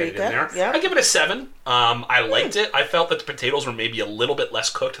 smoke to get it in there. Yeah. I give it a 7. I liked it. I felt that the potatoes were maybe a little bit less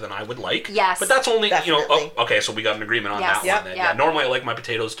cooked than I would like. Yes. But that's only, Definitely. okay, so we got an agreement on Yes. that Yep. one. Then. Yep. Yeah, normally I like my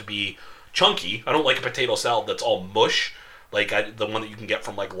potatoes to be chunky. I don't like a potato salad that's all mush. Like the one that you can get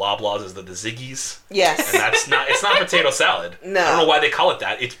from like Loblaws is the Ziggies. Yes. And it's not potato salad. No. I don't know why they call it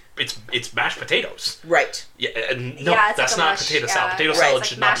that. It's mashed potatoes. Right. Yeah, and no, Yeah, it's that's like a not mush, potato yeah. salad. Potato Right, salad it's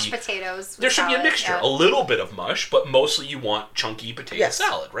should like not mashed be. potatoes. There should be a salad, mixture, yeah. a little bit of mush, but mostly you want chunky potato Yes.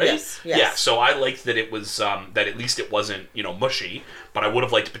 salad, right? Yes, yes. Yeah. So I liked that it was that at least it wasn't mushy, but I would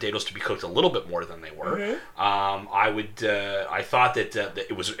have liked the potatoes to be cooked a little bit more than they were. Mm-hmm. I thought that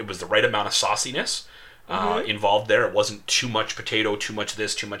it was the right amount of sauciness. Involved there. It wasn't too much potato, too much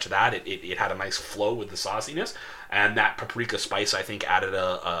this, too much that. It had a nice flow with the sauciness, and that paprika spice I think added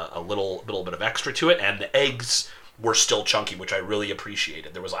a little bit of extra to it. And the eggs were still chunky, which I really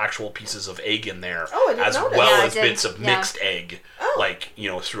appreciated. There was actual pieces of egg in there, Oh, I didn't as notice. well Yeah, I as did. bits of Yeah. mixed egg, Oh. like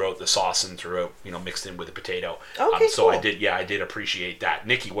throughout the sauce and throughout mixed in with the potato. Okay, so I cool. did appreciate that.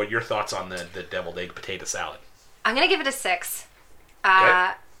 Nikki, what are your thoughts on the deviled egg potato salad? I'm gonna give it a 6.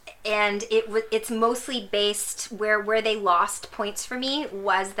 Okay. And it's mostly based where they lost points for me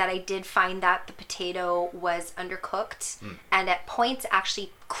was that I did find that the potato was undercooked and at points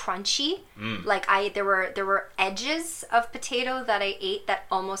actually crunchy. Like there were edges of potato that I ate that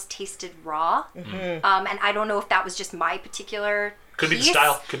almost tasted raw. And I don't know if that was just my particular Could be the piece.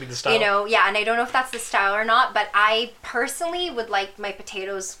 style. Could be the style. And I don't know if that's the style or not, but I personally would like my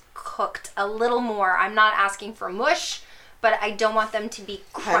potatoes cooked a little more. I'm not asking for mush, but I don't want them to be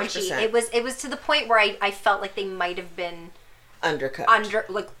crunchy. 100%. It was to the point where I felt like they might have been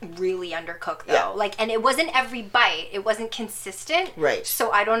Undercooked. really undercooked though. Yeah. And it wasn't every bite. It wasn't consistent. Right. So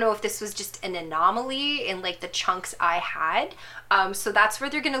I don't know if this was just an anomaly in like the chunks I had. So that's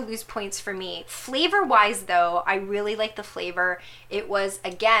where they're gonna lose points for me. Flavor wise though, I really like the flavor. It was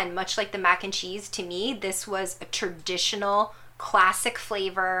again much like the mac and cheese to me. This was a traditional classic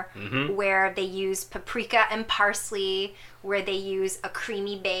flavor where they use paprika and parsley, where they use a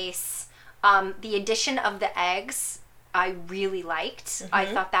creamy base. The addition of the eggs I really liked. I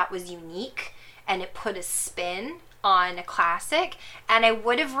thought that was unique and it put a spin on a classic, and I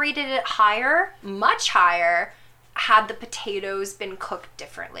would have rated it higher, much higher, had the potatoes been cooked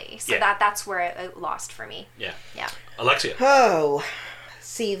differently. So Yeah. that's where it lost for me. Yeah. Yeah. Alexia. Oh,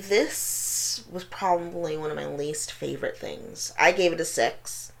 see, this was probably one of my least favorite things. I gave it a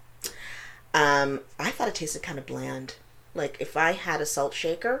 6. I thought it tasted kind of bland. Like, if I had a salt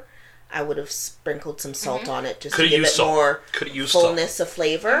shaker, I would have sprinkled some salt on it just Could to have give used it salt. more Could have used salt. fullness of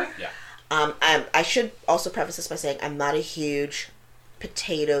flavor. Yeah. I should also preface this by saying I'm not a huge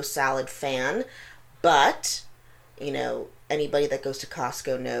potato salad fan, but, anybody that goes to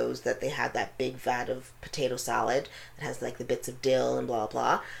Costco knows that they have that big vat of potato salad that has like the bits of dill and blah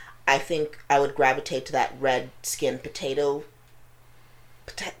blah. I think I would gravitate to that red skin potato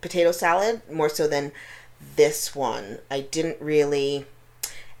salad more so than this one. I didn't really,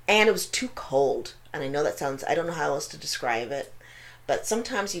 and it was too cold. And I know that sounds, I don't know how else to describe it, but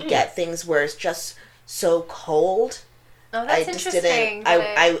sometimes you get things where it's just so cold. Oh, that's I just interesting. didn't.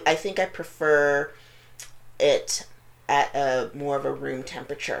 I think I prefer it at a more of a room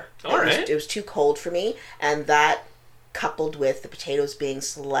temperature. Alright. It was too cold for me, and that coupled with the potatoes being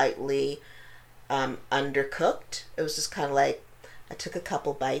slightly undercooked, it was just kind of like I took a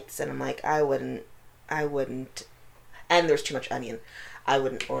couple bites and I'm like, I wouldn't, and there's too much onion. I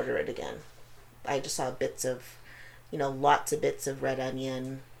wouldn't order it again. I just saw bits of, lots of bits of red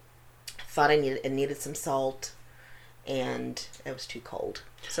onion. Thought it needed some salt, and it was too cold.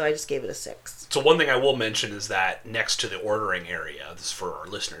 So I just gave it a 6. So one thing I will mention is that next to the ordering area, this is for our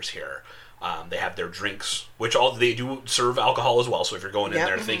listeners here, They have their drinks, which they do serve alcohol as well. So if you're going in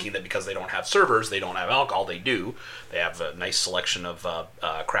there thinking that because they don't have servers, they don't have alcohol, they do. They have a nice selection of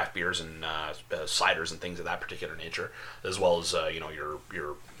craft beers and ciders and things of that particular nature, as well as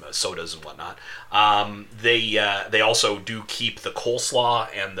your sodas and whatnot. They also do keep the coleslaw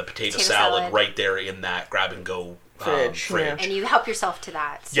and the potato salad right there in that grab and go fridge. And you help yourself to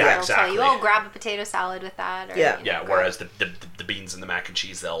that. So Yeah, they'll exactly. tell you, grab a potato salad with that. Or, Whereas the beans and the mac and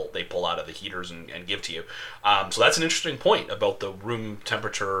cheese, they pull out of the heaters and give to you. So that's an interesting point about the room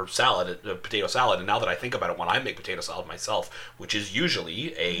temperature salad, potato salad. And now that I think about it, when I make potato salad myself, which is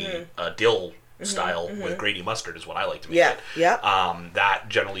usually a dill style with grainy mustard is what I like to make it. That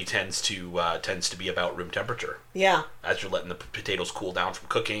generally tends to be about room temperature. Yeah. As you're letting the potatoes cool down from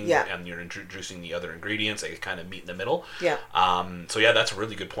cooking and you're introducing the other ingredients, they kind of meet in the middle. Yeah. So that's a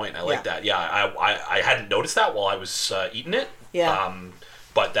really good point. I like that. Yeah, I hadn't noticed that while I was eating it. Yeah.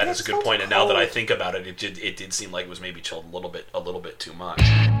 But that is a good point. And now that I think about it, it did seem like it was maybe chilled a little bit too much.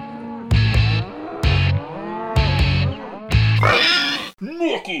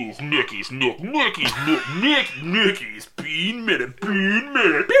 Nicky's Bean Minute. Pew, pew,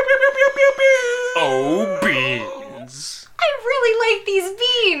 pew, pew, pew, pew. Oh, beans. I really like these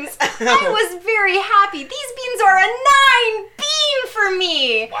beans. I was very happy. These beans are a 9 bean for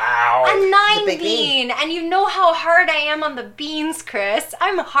me. Wow. A 9 bean. And you know how hard I am on the beans, Chris.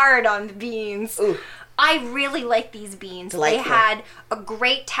 I'm hard on the beans. Ooh. I really like these beans. Delightful. They had a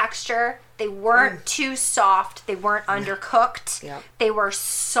great texture. They weren't too soft. They weren't undercooked. Yeah. They were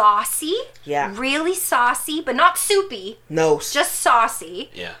saucy. Yeah. Really saucy, but not soupy. No. Just saucy.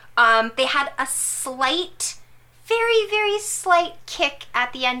 Yeah. They had a slight, very, very slight kick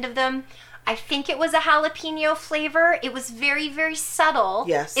at the end of them. I think it was a jalapeno flavor. It was very, very subtle.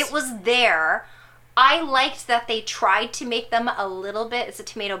 Yes. It was there. I liked that they tried to make them a little bit, it's a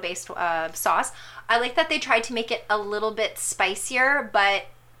tomato-based sauce. I like that they tried to make it a little bit spicier, but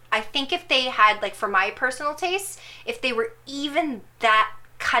I think if they had, like for my personal taste, if they were even that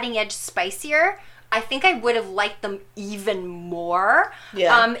cutting edge spicier, I think I would have liked them even more.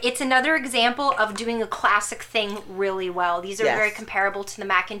 Yeah. It's another example of doing a classic thing really well. These are very comparable to the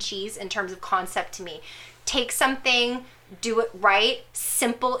mac and cheese in terms of concept to me. Take something, do it right.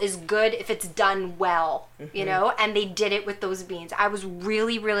 Simple is good if it's done well, you know? And they did it with those beans. I was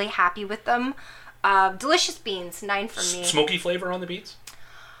really, really happy with them. Delicious beans, 9 for me. Smoky flavor on the beans?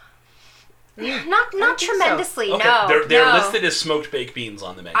 Not tremendously, so. Okay. no. They're listed as smoked baked beans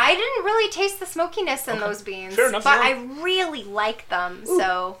on the menu. I didn't really taste the smokiness in those beans. Fair enough. But I really like them,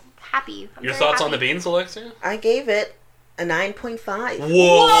 so happy. Your thoughts on the beans, Alexia? I gave it a 9.5.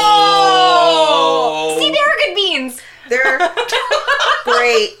 Whoa! See, they're good beans. They're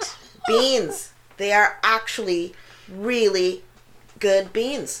great beans. They are actually really good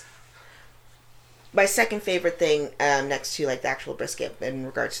beans. My second favorite thing, next to like the actual brisket in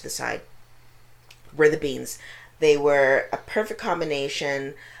regards to the side, were the beans. They were a perfect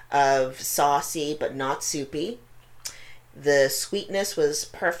combination of saucy but not soupy. The sweetness was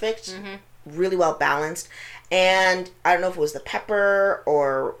perfect, really well balanced. And I don't know if it was the pepper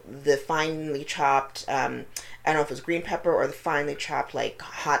or the finely chopped, I don't know if it was green pepper or the finely chopped like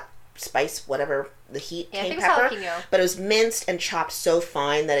hot spice, whatever the heat came pepper. But it was minced and chopped so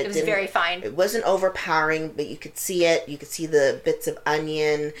fine that it was didn't, very fine. It wasn't overpowering, but you could see it. You could see the bits of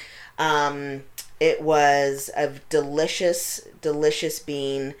onion. It was a delicious, delicious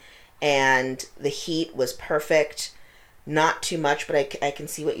bean, and the heat was perfect. Not too much, but I can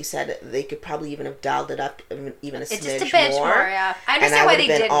see what you said. They could probably even have dialed it up even a smidge just a bit more. Yeah, I understand why they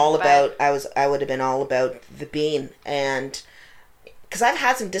didn't. I would have been all about the bean, and because I've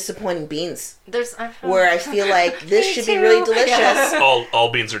had some disappointing beans where I feel like this should be really delicious. Yeah. All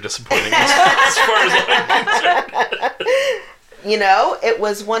beans are disappointing as far as I'm concerned. You know, it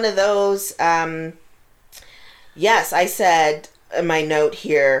was one of those. Yes, I said in my note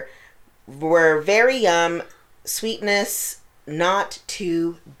here, we're very sweetness, not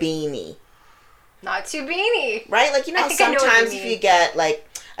too beany. Not too beany. Right? Like, you know, sometimes if mean. you get like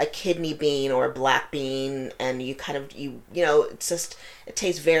a kidney bean or a black bean and you kind of, you know, it's just, it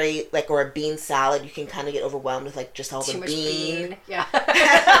tastes very like, or a bean salad, you can kind of get overwhelmed with like just all Too the much bean. Yeah.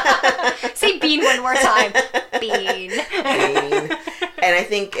 Say bean one more time. Bean. Bean. And I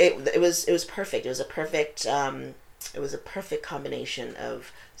think it was perfect. It was a perfect combination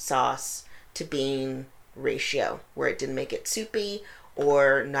of sauce to bean ratio where it didn't make it soupy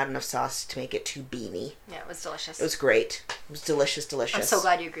or not enough sauce to make it too beany. Yeah, it was delicious. It was great. It was delicious. I'm so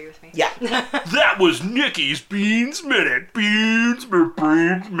glad you agree with me. Yeah. That was Nicky's Beans Minute. Beans Minute.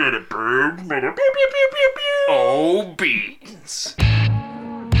 Beans Minute. Beans Minute. Pew, pew, pew, pew, pew. Oh, beans.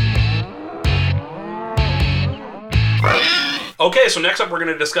 Okay, so next up we're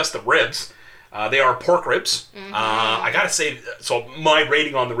going to discuss the ribs. They are pork ribs. I gotta say, so my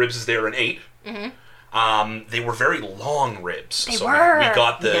rating on the ribs is they're an 8. They were very long ribs. They so were.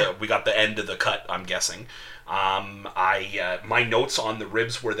 We got the end of the cut, I'm guessing. My notes on the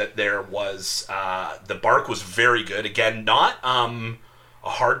ribs were that there was the bark was very good. Again, not a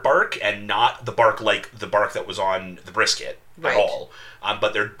hard bark and not the bark like the bark that was on the brisket at all.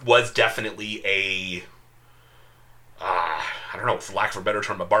 But there was definitely a I don't know, for lack of a better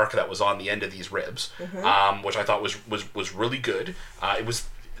term, a bark that was on the end of these ribs, which I thought was really good. It was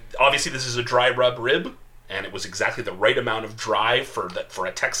obviously this is a dry rub rib, and it was exactly the right amount of dry for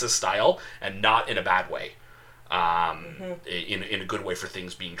a Texas style, and not in a bad way. In a good way for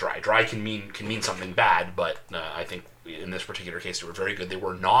things being dry. Dry can mean something bad, but I think in this particular case they were very good. They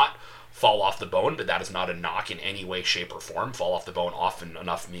were not fall off the bone, but that is not a knock in any way, shape, or form. Fall off the bone often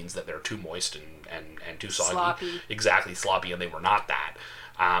enough means that they're too moist and too soggy. Sloppy. Exactly, sloppy, and they were not that.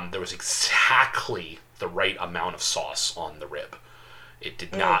 There was exactly the right amount of sauce on the rib.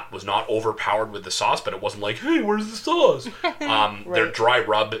 It was not overpowered with the sauce, but it wasn't like, hey, where's the sauce? Their dry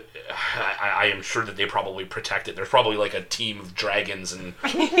rub, I am sure that they probably protect it. There's probably like a team of dragons and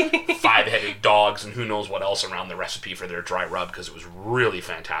 5-headed dogs and who knows what else around the recipe for their dry rub, because it was really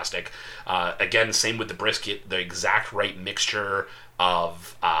fantastic. Again, same with the brisket, the exact right mixture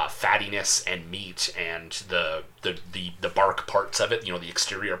of fattiness and meat and the bark parts of it, the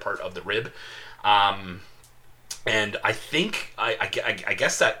exterior part of the rib. And I think I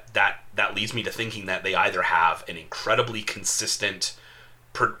guess that leads me to thinking that they either have an incredibly consistent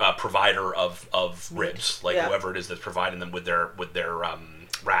provider of ribs, like whoever it is that's providing them with their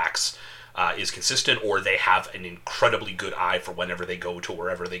racks is consistent, or they have an incredibly good eye for whenever they go to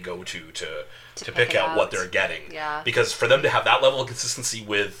wherever they go to pick out what they're getting. Yeah. Because for them to have that level of consistency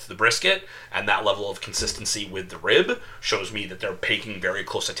with the brisket and that level of consistency with the rib shows me that they're paying very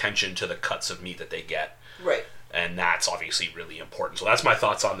close attention to the cuts of meat that they get. Right. And that's obviously really important. So that's my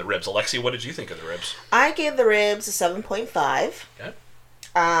thoughts on the ribs. Alexi, what did you think of the ribs? I gave the ribs a 7.5.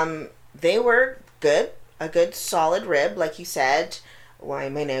 Okay. They were good. A good solid rib, like you said. My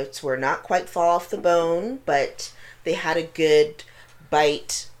notes were not quite fall off the bone, but they had a good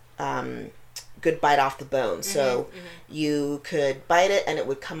bite off the bone. So you could bite it and it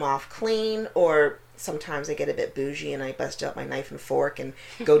would come off clean, or sometimes I get a bit bougie and I bust out my knife and fork and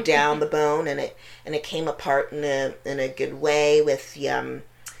go down the bone, and it came apart in a good way with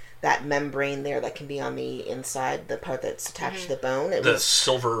that membrane there that can be on the inside, the part that's attached to the bone. It was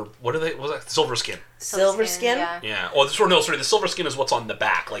silver. What are they? Was that silver skin? Silver skin. Yeah. Oh, the silver skin is what's on the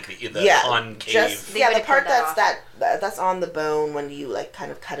back, like the concave. The part that's on the bone when you like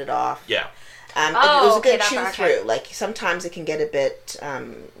kind of cut it off. Yeah. It was a good chew through. Like sometimes it can get a bit,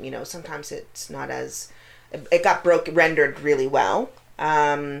 sometimes it's not as. It got rendered really well.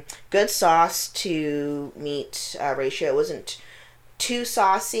 Good sauce to meat ratio. It wasn't too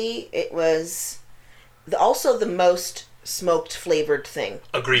saucy. It was also the most smoked flavored thing.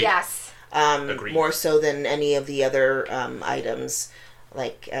 Agreed. Yes. Agreed. More so than any of the other items.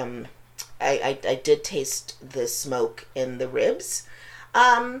 Like I did taste the smoke in the ribs.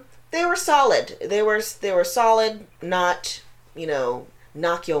 They were solid. They were solid, not,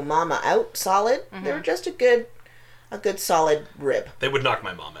 knock your mama out solid. They were just a good solid rib. They would knock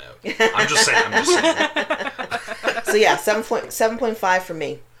my mama out. I'm just saying. So yeah, 7.5 for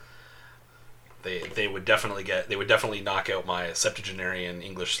me. They would definitely knock out my septuagenarian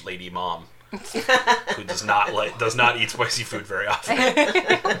English lady mom, who does not eat spicy food very often. Wow.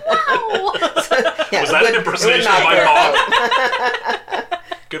 Was that an impersonation of my mom?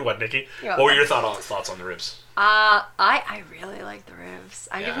 Good one, Nikki. Yeah. What were your thoughts on the ribs? I really like the ribs.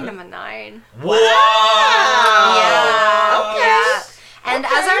 I'm giving them a 9. Wow! Yeah. Okay. Yeah. And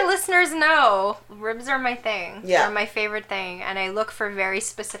as our listeners know, ribs are my thing. Yeah. They're my favorite thing, and I look for very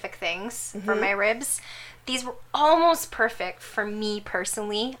specific things for my ribs. These were almost perfect for me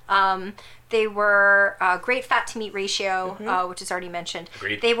personally. They were great fat to meat ratio, which is already mentioned.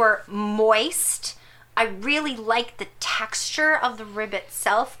 Agreed. They were moist. I really liked the texture of the rib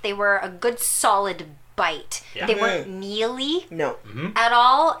itself. They were a good solid bite. Yeah. They weren't mealy No. at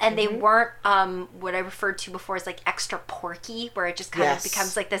all, and they weren't what I referred to before as like extra porky, where it just kind of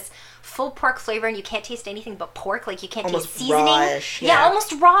becomes like this full pork flavor and you can't taste anything but pork. Like you can't Almost taste seasoning. raw-ish, Yeah,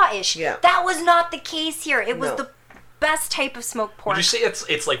 almost raw-ish. Yeah. That was not the case here. It was No. the best type of smoked pork. Would you say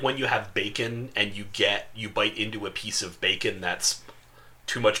it's like when you have bacon and you bite into a piece of bacon that's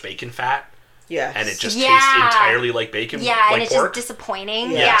too much bacon fat? Yes. And it just Yeah. tastes entirely like bacon, Yeah, like and it's pork. just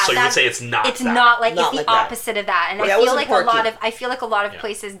disappointing. Yeah, so you would that's- say it's not It's that. not like Not it's like the that. opposite of that, and Yeah, it I feel wasn't like porky. a lot of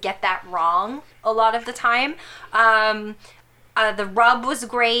places get that wrong a lot of the time. The rub was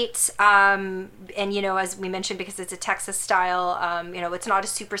great, and as we mentioned, because it's a Texas style, it's not a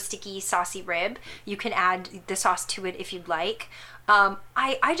super sticky, saucy rib. You can add the sauce to it if you'd like.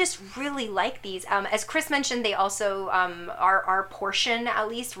 I just really like these. As Chris mentioned, they also our portion at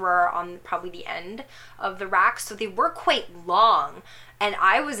least were on probably the end of the rack, so they were quite long. And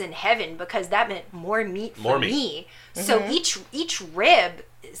I was in heaven because that meant more meat for me. So each rib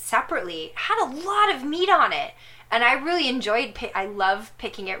separately had a lot of meat on it. And I really enjoyed, I love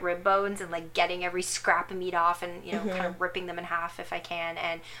picking at rib bones and like getting every scrap of meat off and, kind of ripping them in half if I can.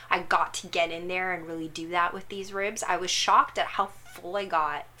 And I got to get in there and really do that with these ribs. I was shocked at how full I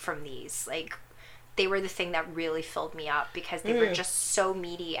got from these. Like, they were the thing that really filled me up because they were just so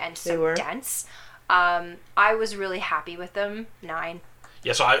meaty and so dense. I was really happy with them. 9.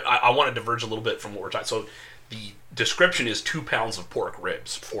 Yeah, so I want to diverge a little bit from what we're talking. So the description is 2 pounds of pork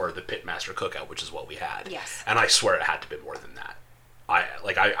ribs for the Pitmaster Cookout, which is what we had. Yes. And I swear it had to be more than that.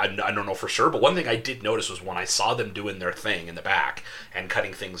 I don't know for sure, but one thing I did notice was when I saw them doing their thing in the back and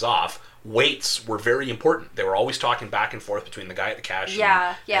cutting things off, weights were very important. They were always talking back and forth between the guy at the cash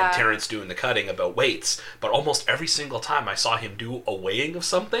and Terrence doing the cutting about weights. But almost every single time I saw him do a weighing of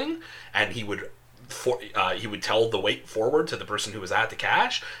something, and he would tell the weight forward to the person who was at the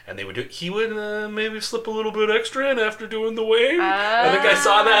cash, and he would maybe slip a little bit extra in after doing the weighing. I think I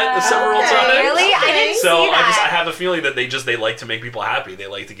saw that several times. Really? I didn't see that. I have a feeling that they like to make people happy. They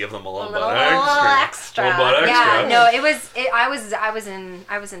like to give them a little bit extra. extra. Yeah, no, I was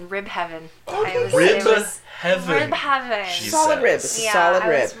in rib heaven. Rib heaven. Rib heaven. Solid rib. It's a solid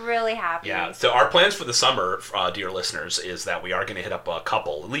rib. I was really happy. Yeah. So our plans for the summer, dear listeners, is that we are going to hit up a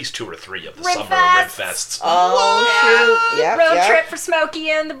couple, at least 2 or 3 of the Rib summer fests. rib fests. Oh, shoot. Yep, Road trip for Smokey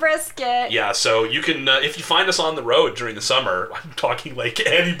and the brisket. Yeah, so you can, if you find us on the road during the summer, I'm talking like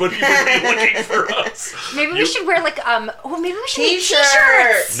anybody would be looking for us. Maybe we should wear like, maybe we should make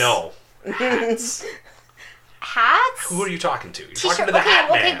T-shirts. No. Hats. Hats? Who are you talking to? You're T-shirt. talking to the hat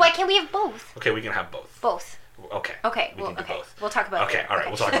man. Okay, why can't we have both? Okay, we can have both. Both. Okay. Okay, We can do both. We'll talk about it. Okay, all right,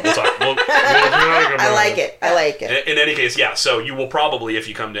 Okay. we'll talk. We'll I like it. In any case, yeah, so you will probably, if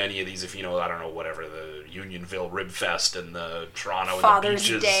you come to any of these, if you know, I don't know, whatever, the Unionville Rib Fest and the Toronto Father's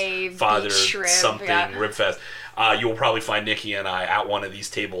and the Beaches, Day Father's Beach Rib, something yeah. Rib Fest, you will probably find Nikki and I at one of these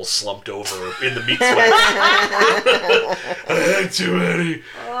tables slumped over in the meat sweat. I had too many.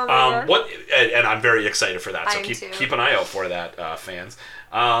 And I'm very excited for that, so keep an eye out for that, fans.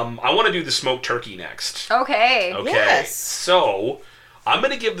 I want to do the smoked turkey next. Okay. Okay, Yes. so I'm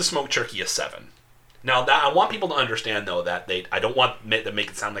going to give the smoked turkey a 7. Now, that I want people to understand, though, that I don't want to make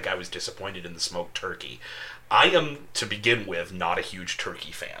it sound like I was disappointed in the smoked turkey. I am, to begin with, not a huge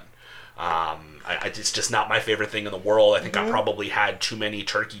turkey fan. It's just not my favorite thing in the world. I think I probably had too many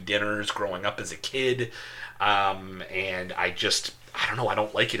turkey dinners growing up as a kid, and I don't know, I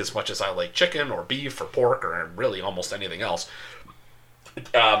don't like it as much as I like chicken or beef or pork or really almost anything else.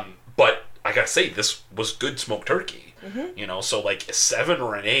 But I gotta say, this was good smoked turkey. So like a 7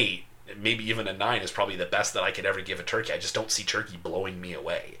 or an 8, maybe even a 9 is probably the best that I could ever give a turkey. I just don't see turkey blowing me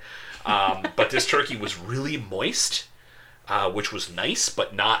away. But this turkey was really moist, which was nice,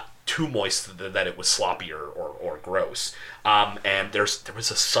 but not too moist that it was sloppy or gross. And there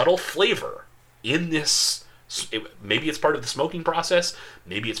was a subtle flavor in this. Maybe it's part of the smoking process.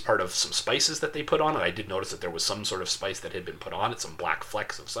 Maybe it's part of some spices that they put on it. I did notice that there was some sort of spice that had been put on it, some black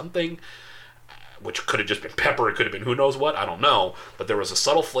flecks of something, which could have just been pepper. It could have been who knows what. I don't know. But there was a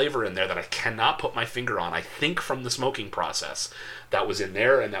subtle flavor in there that I cannot put my finger on. I think from the smoking process that was in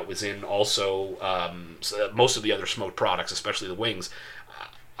there, and that was in also most of the other smoked products, especially the wings.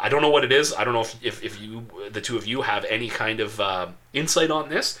 I don't know what it is. I don't know if you, the two of you, have any kind of insight on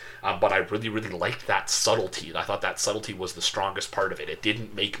this, but I really, really liked that subtlety. I thought that subtlety was the strongest part of it. It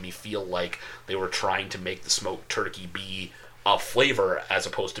didn't make me feel like they were trying to make the smoked turkey be a flavor as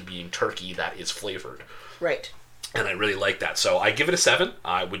opposed to being turkey that is flavored. Right. And I really like that. So I give it a 7.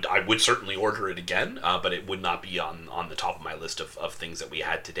 I would certainly order it again, but it would not be on the top of my list of things that we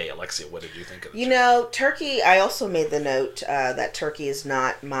had today. Alexia, what did you think of it? Turkey, I also made the note that turkey is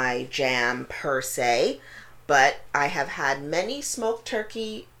not my jam per se, but I have had many smoked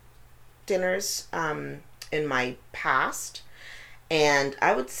turkey dinners in my past, and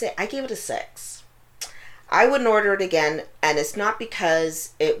I would say I gave it a 6. I wouldn't order it again, and it's not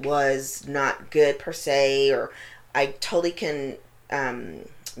because it was not good per se, or I totally can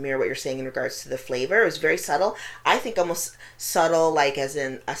mirror what you're saying in regards to the flavor. It was very subtle. I think almost subtle, like as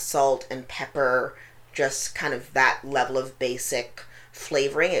in a salt and pepper, just kind of that level of basic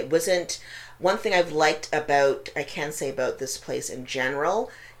flavoring. It wasn't, one thing I've liked about, I can say about this place in general,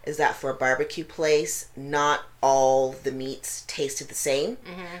 is that for a barbecue place, not all the meats tasted the same.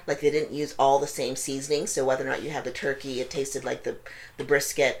 Like they didn't use all the same seasoning, so whether or not you have the turkey, it tasted like the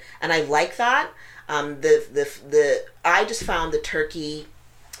brisket, and I like that. I just found the turkey,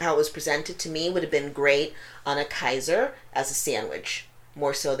 how it was presented to me, would have been great on a Kaiser as a sandwich,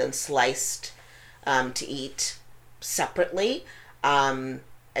 more so than sliced to eat separately.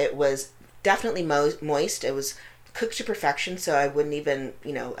 It was definitely moist. It was cooked to perfection, so I wouldn't even,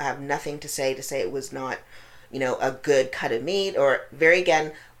 have nothing to say it was not, a good cut of meat, or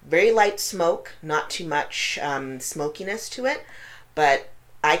very light smoke, not too much smokiness to it, but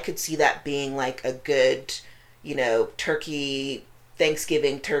I could see that being like a good,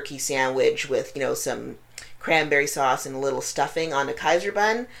 Thanksgiving turkey sandwich with, some cranberry sauce and a little stuffing on a Kaiser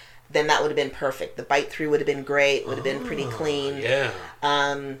bun. Then that would have been perfect. The bite through would have been great, would have been pretty clean. Yeah.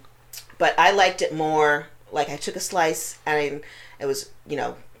 But I liked it more, like I took a slice and it was,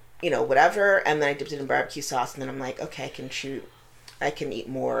 whatever, and then I dipped it in barbecue sauce, and then I'm like, okay, I can eat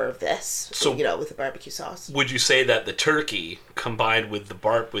more of this, so, with the barbecue sauce. Would you say that the turkey combined with the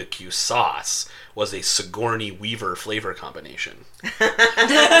barbecue sauce was a Sigourney Weaver flavor combination?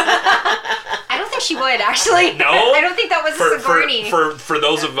 I don't think she would, actually. No? I don't think that was a Sigourney. For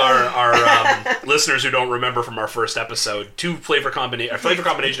those of our listeners who don't remember from our first episode, a flavor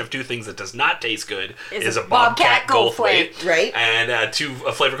combination of two things that does not taste good is a Bobcat Goldthwait. Right. And a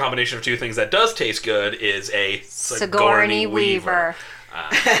flavor combination of two things that does taste good is a Sigourney Weaver.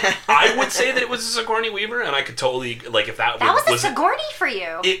 I would say that it was a Sigourney Weaver, and I could totally, like, if that was a Sigourney for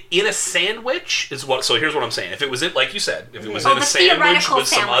you. In a sandwich is what. So here's what I'm saying. If it was like you said, if it was in a sandwich with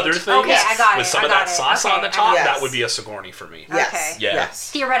some other things, okay, I got with some of that sauce on the top, Yes. that would be a Sigourney for me. Yes. Okay. Yeah.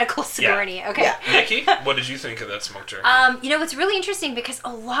 Yes. Theoretical Sigourney. Yeah. Okay. Yeah. Nikki, what did you think of that smoked turkey? It's really interesting because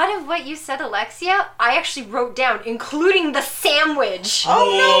a lot of what you said, Alexia, I actually wrote down, including the sandwich.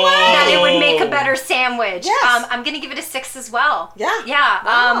 Oh, no way! That it would make a better sandwich. Yes. I'm gonna give it a 6 as well. Yeah. Yeah.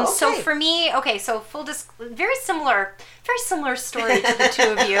 Wow, So okay. for me, so very similar story to the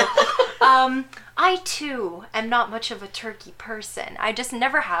two of you. I too am not much of a turkey person. I just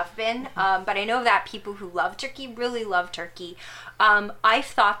never have been. But I know that people who love turkey really love turkey. I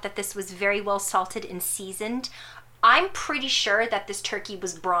thought that this was very well salted and seasoned. I'm pretty sure that this turkey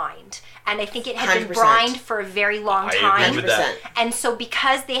was brined, and I think it had 100%. been brined for a very long I time. agree with that. And so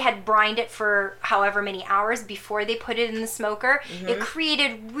because they had brined it for however many hours before they put it in the smoker, it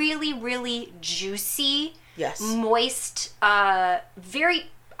created really, really juicy, Yes. moist, very,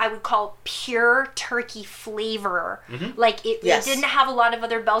 I would call pure turkey flavor. Like it Yes. didn't have a lot of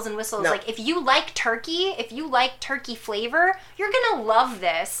other bells and whistles. No. Like if you like turkey flavor, you're gonna love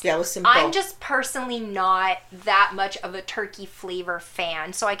this. Yeah, it was simple. I'm just personally not that much of a turkey flavor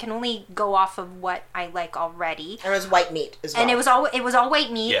fan, so I can only go off of what I like already. And it was white meat as well. And it was all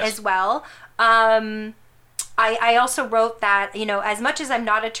white meat Yes. as well. I also wrote that, as much as I'm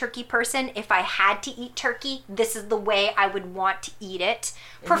not a turkey person, if I had to eat turkey, this is the way I would want to eat it.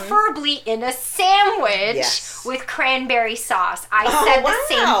 Preferably in a sandwich Yes. with cranberry sauce. I Oh, said wow. the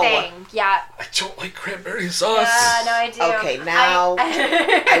same thing. Yeah. I don't like cranberry sauce. Yeah, no, I do. Okay, now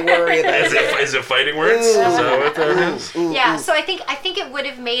I worry about Is it fighting words? Is that what that is? Yeah, so I think it would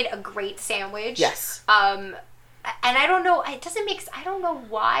have made a great sandwich. Yes. And I don't know, I don't know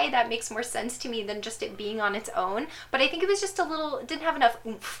why that makes more sense to me than just it being on its own, but I think it was just it didn't have enough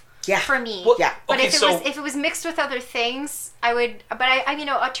oomph Yeah. for me. Well, Yeah. But okay, if it was mixed with other things, I would, but I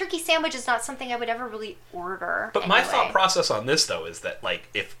a turkey sandwich is not something I would ever really order. But my anyway. thought process on this, though, is that, like,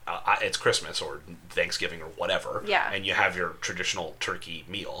 if it's Christmas or Thanksgiving or whatever, Yeah. and you have your traditional turkey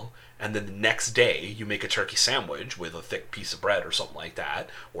meal, and then the next day you make a turkey sandwich with a thick piece of bread or something like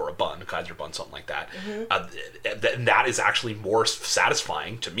that, or a bun, a Kaiser bun, something like that, that is actually more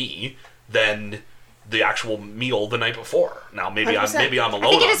satisfying to me than the actual meal the night before. Now, maybe 100%. I'm alone I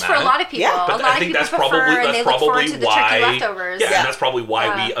think it on is that. for a lot of people. Yeah, But a lot I think of that's people probably prefer and they look forward to the why. turkey leftovers. Yeah, Yeah. and that's probably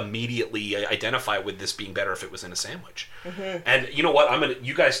why we immediately identify with this being better if it was in a sandwich. And you know what?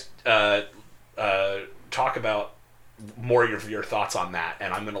 You guys talk about more of your thoughts on that,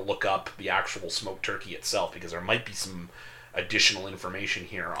 and I'm gonna look up the actual smoked turkey itself because there might be some additional information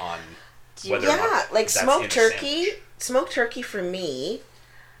here on whether or not like that's smoked in a turkey. sandwich. Smoked turkey for me,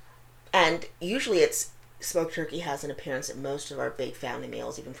 and usually smoked turkey has an appearance at most of our big family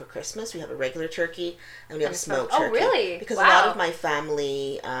meals. Even for Christmas, we have a regular turkey and we have And smoked smoked- turkey. oh, really? Because a Wow. lot of my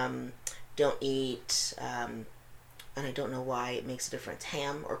family don't eat and I don't know why it makes a difference,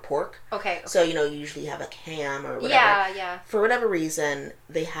 ham or pork. Okay. So, you usually have a ham or whatever. Yeah. For whatever reason,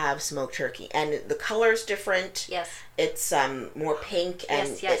 they have smoked turkey. And the color's different. Yes. It's more pink,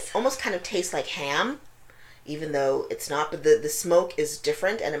 and Yes. it almost kind of tastes like ham, even though it's not. But the smoke is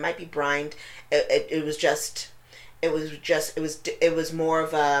different, and it might be brined. It was more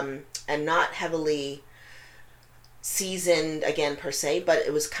of and not heavily seasoned again per se, but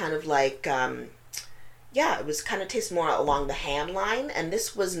it was kind of like it was kind of tastes more along the ham line, and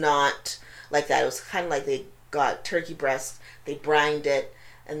this was not like that. It was kind of like they got turkey breast, they brined it,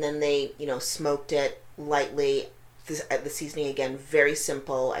 and then they smoked it lightly. The seasoning, again, very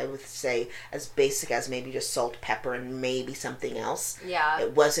simple. I would say as basic as maybe just salt, pepper, and maybe something else. Yeah.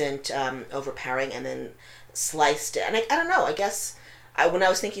 It wasn't overpowering, and then sliced it. And I don't know, I guess when I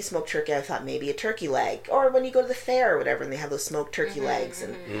was thinking smoked turkey, I thought maybe a turkey leg. Or when you go to the fair or whatever and they have those smoked turkey legs.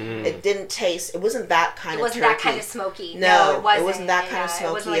 And it didn't taste, it wasn't that kind of turkey. It wasn't that kind of smoky. No, it wasn't. It wasn't that kind of smoky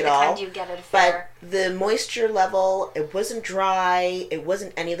it wasn't like at all. The kind you get at a fair. But the moisture level, it wasn't dry. It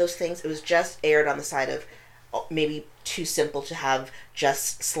wasn't any of those things. It was just aired on the side of maybe too simple to have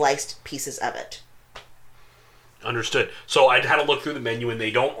just sliced pieces of it. Understood. So I had to look through the menu, and they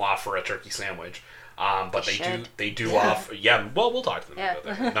don't offer a turkey sandwich. But they do offer. Yeah, well, we'll talk to them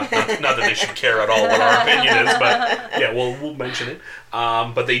about that. Not that they should care at all what our opinion is, but yeah, we'll mention it.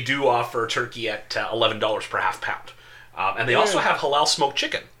 But they do offer turkey at $11 per half pound, and they also have halal smoked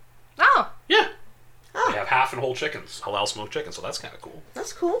chicken. Oh. Yeah. They have half and whole chickens, halal smoked chicken, so that's kind of cool.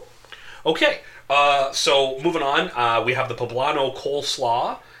 That's cool. Okay, so moving on, we have the poblano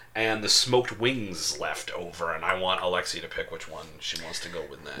coleslaw and the smoked wings left over, and I want Alexia to pick which one she wants to go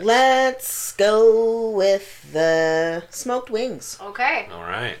with next. Let's go with the smoked wings. Okay. All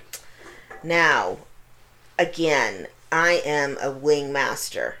right. Now, again, I am a wing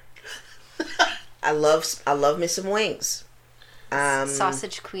master. I love me some wings.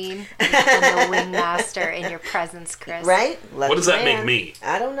 Sausage queen and the wing master in your presence, Chris. Right? What does that make me?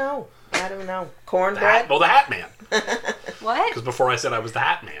 I don't know. Cornbread? The Hat Man. What? Because before I said I was the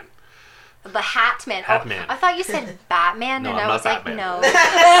Hat Man. The Hat Man. Hat Man. I thought you said Batman, No, and I'm I not was like, Batman. no.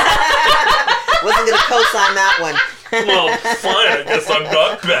 Wasn't going to co-sign that one. Well, fine. I guess I'm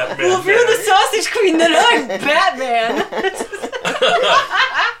not Batman. Well, if you're the sausage queen, then I'm Batman.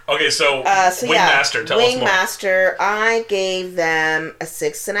 Okay, so Wingmaster, tell us more. Wingmaster, I gave them a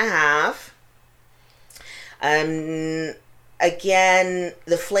 6.5. Again,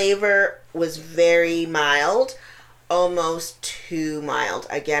 the flavor was very mild, almost too mild.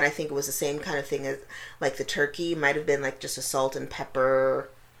 Again, I think it was the same kind of thing as like the turkey. Might have been like just a salt and pepper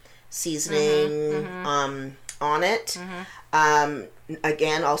seasoning on it.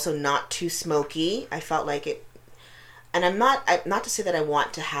 Again, also not too smoky. I felt like it, and I'm not to say that I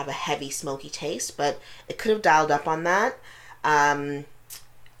want to have a heavy smoky taste, but it could have dialed up on that. And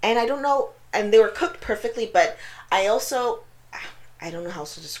I don't know, and they were cooked perfectly, but I don't know how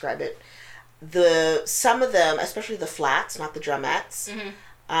else to describe it. Some of them, especially the flats, not the drumettes,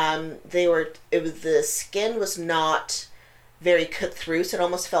 the skin was not very cooked through, so it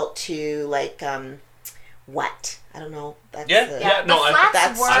almost felt too like wet. I don't know.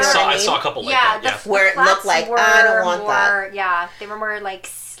 I saw a couple like that. Where it looked like I don't want that. Yeah, they were more like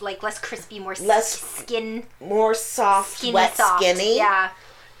less crispy, more soft, wet, skinny. Yeah.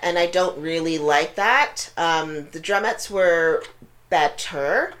 And I don't really like that. The drumettes were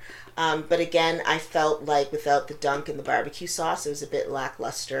better. But again, I felt like without the dunk and the barbecue sauce, it was a bit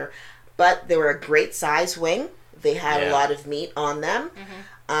lackluster. But they were a great size wing. They had a lot of meat on them.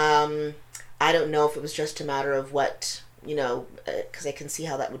 I don't know if it was just a matter of what, because I can see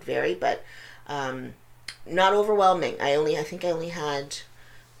how that would vary, but not overwhelming. I think I only had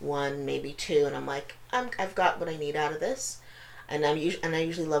one, maybe two, and I'm like, I've got what I need out of this. And I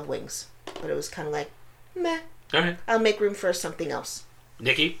usually love wings, but it was kind of like, meh. All right. I'll make room for something else.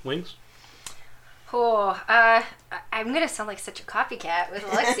 Nikki, wings? Oh, I'm gonna sound like such a copycat with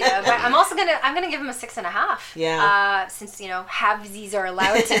Alexia, but I'm gonna give him a 6.5. Yeah. Since halvesies are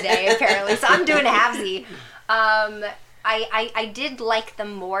allowed today apparently, so I'm doing a halvesy. I did like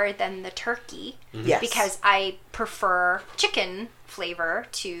them more than the turkey because I prefer chicken flavor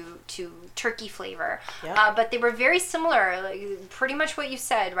to turkey flavor. Yeah. But they were very similar, like, pretty much what you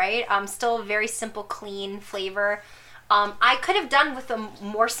said, right? Still very simple, clean flavor. I could have done with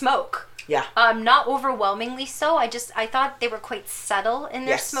more smoke. Yeah. Not overwhelmingly so. I thought they were quite subtle in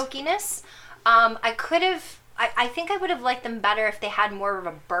their smokiness. I think I would have liked them better if they had more of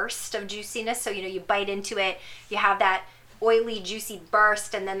a burst of juiciness. So, you bite into it, you have that oily, juicy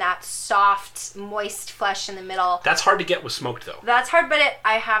burst, and then that soft, moist flesh in the middle. That's hard to get with smoked, though. That's hard, but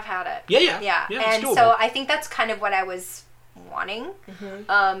I have had it. Yeah, it's and doable. so I think that's kind of what I was wanting. And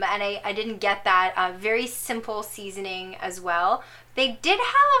I didn't get that. Very simple seasoning as well. They did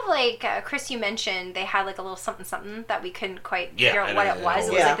have, like, Chris, you mentioned, they had, like, a little something that we couldn't quite figure out what it was.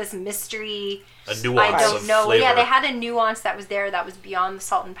 It was, like, this mystery. A nuance I don't of know. flavor. Yeah, they had a nuance that was there that was beyond the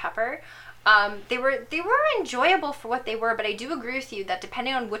salt and pepper. They were enjoyable for what they were, but I do agree with you that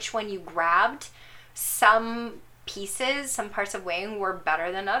depending on which one you grabbed, some pieces, some parts of wing were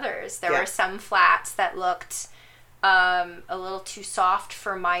better than others. There were some flats that looked a little too soft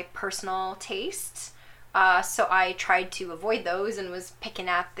for my personal taste. So I tried to avoid those and was picking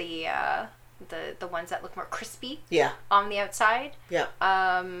at the ones that look more crispy on the outside. Yeah.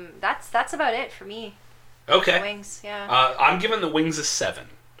 That's about it for me. Okay. The wings, yeah. I'm giving the wings a 7.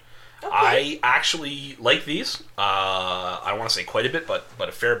 Okay. I actually like these. I don't want to say quite a bit, but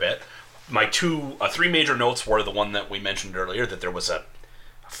a fair bit. My 3 major notes were the one that we mentioned earlier, that there was a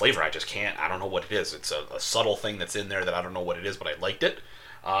flavor I don't know what it is. It's a subtle thing that's in there that I don't know what it is, but I liked it.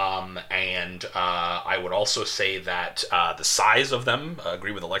 And I would also say that the size of them, I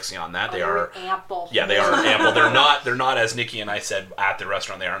agree with Alexia on that. They are ample. Yeah, they are ample. They're not, as Nikki and I said at the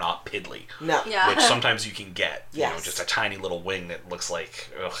restaurant, they are not piddly. No. Yeah. Which sometimes you can get. Yes. You know, just a tiny little wing that looks like,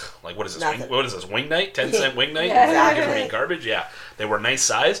 what is this? Nothing. What is this? Wing night? 10-cent wing night? Exactly. Giving me garbage? Yeah. They were nice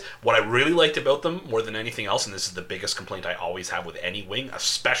size. What I really liked about them more than anything else, and this is the biggest complaint I always have with any wing,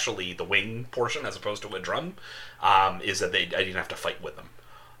 especially the wing portion as opposed to a drum, is that I didn't have to fight with them.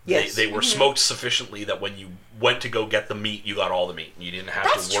 Yes. They were smoked sufficiently that when you went to go get the meat, you got all the meat. You didn't have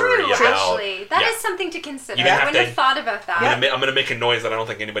That's to worry true, about... actually. That is something to consider. You didn't I have wouldn't to- have thought about that. I'm going to make a noise that I don't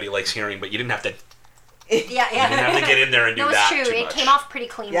think anybody likes hearing, but you didn't have to... Yeah. You didn't have to get in there and do No, it's that true. too It much. came off pretty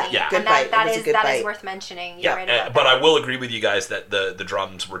cleanly. Yeah, good And bite. that It was a is good that bite. is worth mentioning. You're right about but that. I will agree with you guys that the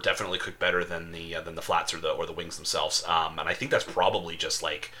drums were definitely cooked better than the flats or the wings themselves. And I think that's probably just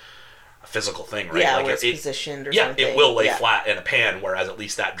like a physical thing, right? Yeah, like where it's positioned or yeah, something. it will lay Yeah. flat in a pan, whereas at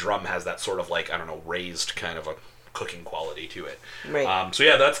least that drum has that sort of like, I don't know, raised kind of a cooking quality to it. Right. So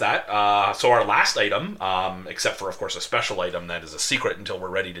yeah, that's that. So our last item, except for of course a special item that is a secret until we're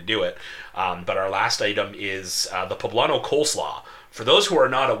ready to do it, but our last item is the poblano coleslaw. For those who are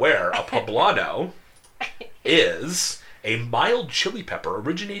not aware, a poblano is a mild chili pepper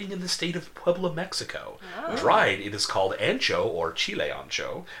originating in the state of Puebla, Mexico. Dried, it is called ancho or chile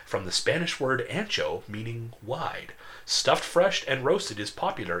ancho, from the Spanish word ancho, meaning wide. Stuffed fresh and roasted is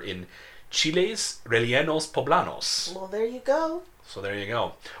popular in chiles rellenos poblanos. Well, there you go. So there you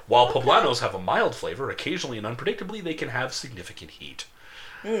go. While poblanos have a mild flavor, occasionally and unpredictably they can have significant heat.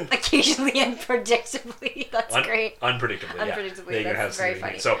 Occasionally and predictably. That's great. Unpredictably, yeah. Unpredictably, They can that's have very significant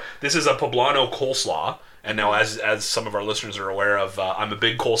funny. heat. So this is a poblano coleslaw. And now, as some of our listeners are aware of, I'm a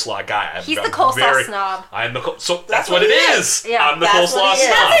big coleslaw guy. He's the coleslaw snob. I'm the so that's what what it he is. Yeah. I'm the That's coleslaw what he is.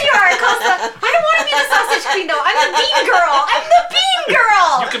 snob. That's what you are, coleslaw. I don't want to be the sausage queen though. I'm the bean girl. I'm the bean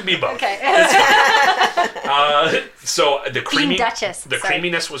girl. You can be both. Okay. So the creamy, Duchess, the sorry.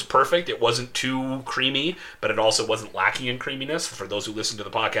 creaminess was perfect. It wasn't too creamy, but it also wasn't lacking in creaminess. For those who listen to the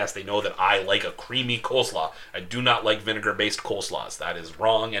podcast, they know that I like a creamy coleslaw. I do not like vinegar-based coleslaws. That is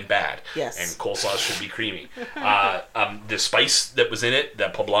wrong and bad. Yes. And coleslaws should be creamy. The spice that was in it,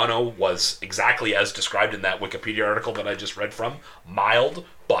 that poblano, was exactly as described in that Wikipedia article that I just read from. Mild,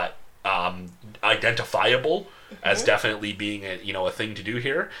 but identifiable as definitely being a thing to do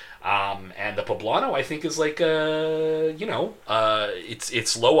here. And the poblano, I think, is like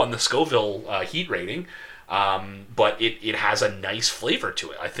it's low on the Scoville heat rating, but it has a nice flavor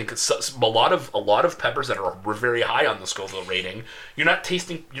to it. I think it's a lot of peppers that were very high on the Scoville rating. You're not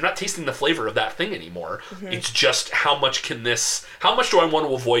tasting the flavor of that thing anymore. It's just how much do I want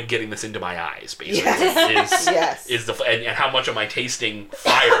to avoid getting this into my eyes, basically. Yes. Yes. Is and how much am I tasting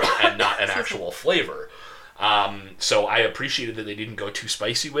fire and not an actual flavor. So I appreciated that they didn't go too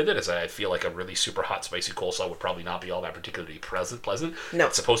spicy with it, as I feel like a really super hot spicy coleslaw would probably not be all that particularly pleasant. No.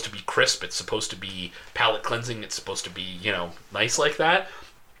 It's supposed to be crisp, it's supposed to be palate cleansing, it's supposed to be, nice like that.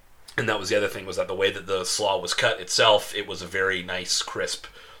 And that was the other thing, was that the way that the slaw was cut itself, it was a very nice, crisp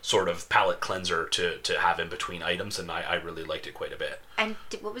sort of palate cleanser to have in between items, and I really liked it quite a bit. And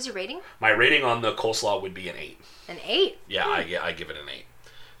what was your rating? My rating on the coleslaw would be an 8. An 8. Yeah, I give it an 8.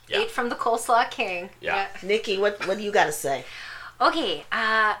 Yeah. 8 from the coleslaw king. Yeah. Nikki, what do you got to say? Okay,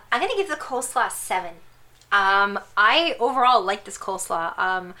 I'm gonna give the coleslaw 7. I overall like this coleslaw.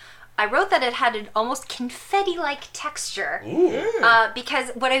 I wrote that it had an almost confetti-like texture.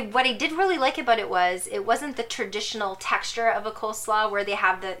 Because what I did really like about it wasn't the traditional texture of a coleslaw where they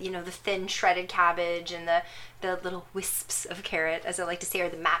have the the thin shredded cabbage and the the little wisps of carrot, as I like to say, or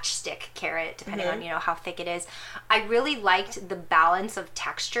the matchstick carrot, depending on, how thick it is. I really liked the balance of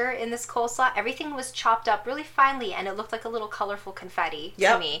texture in this coleslaw. Everything was chopped up really finely, and it looked like a little colorful confetti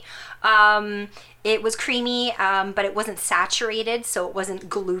to me. It was creamy, but it wasn't saturated, so it wasn't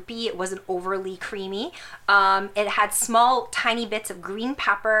gloopy. It wasn't overly creamy. It had small, tiny bits of green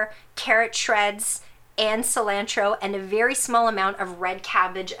pepper, carrot shreds, and cilantro, and a very small amount of red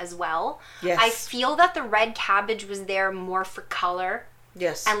cabbage as well. Yes. I feel that the red cabbage was there more for color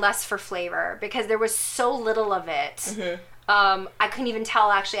and less for flavor, because there was so little of it. I couldn't even tell,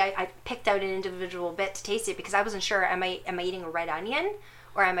 actually. I picked out an individual bit to taste it because I wasn't sure, am I eating a red onion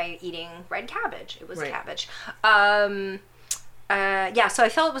or am I eating red cabbage? It was cabbage. So I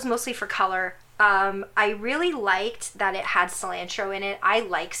felt it was mostly for color. I really liked that it had cilantro in it. I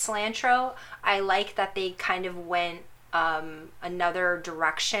like cilantro. I like that they kind of went another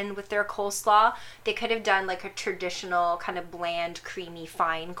direction with their coleslaw. They could have done like a traditional kind of bland, creamy,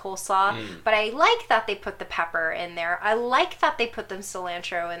 fine coleslaw, but I like that they put the pepper in there. I like that they put the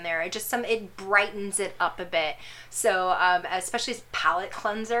cilantro in there. It brightens it up a bit. So especially as palate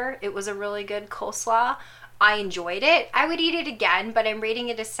cleanser, it was a really good coleslaw. I enjoyed it. I would eat it again, but I'm rating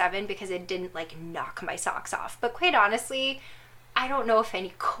it a 7 because it didn't like knock my socks off. But quite honestly, I don't know if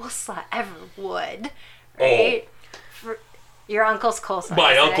any coleslaw ever would, right? For your uncle's coleslaw.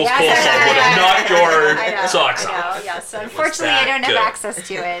 My uncle's coleslaw would have knocked your socks off. I know, yeah. So unfortunately, I don't have access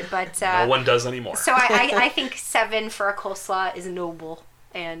to it, but no one does anymore. So I think 7 for a coleslaw is noble,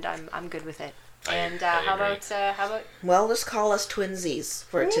 and I'm good with it. And how about? Well, just call us twinsies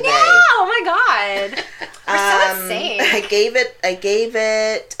for today. No! Oh my God! We're so insane. I gave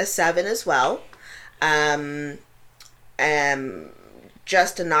it a 7 as well.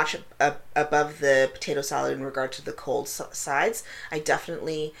 Just a notch above the potato salad in regard to the cold sides. I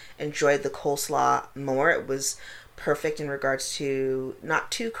definitely enjoyed the coleslaw more. It was perfect in regards to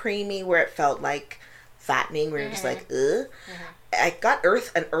not too creamy, where it felt like fattening, where you're just like, ugh. I got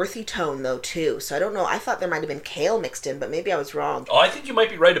an earthy tone though too, so I don't know. I thought there might have been kale mixed in, but maybe I was wrong. Oh, I think you might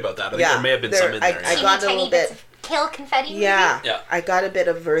be right about that. I think there may have been some in there. I got a little bit of kale confetti. Yeah, I got a bit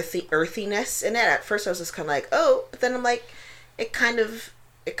of earthiness in it. At first, I was just kind of like, oh, but then I'm like, it kind of,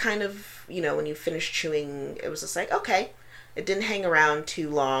 when you finish chewing, it was just like, okay, it didn't hang around too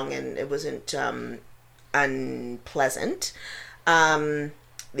long, and it wasn't unpleasant. The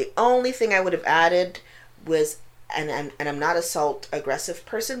only thing I would have added was, and I'm not a salt aggressive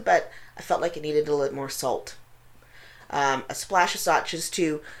person, but I felt like it needed a little more salt. A splash of salt just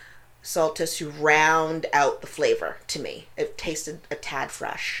to round out the flavor to me. It tasted a tad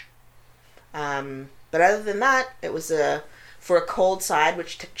fresh. But other than that, it was for a cold side,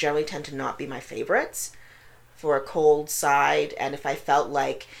 which generally tend to not be my favorites. For a cold side, and if I felt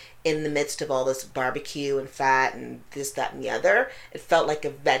like in the midst of all this barbecue and fat and this, that, and the other, it felt like a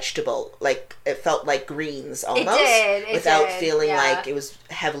vegetable. Like, it felt like greens almost. It did. Without feeling like it was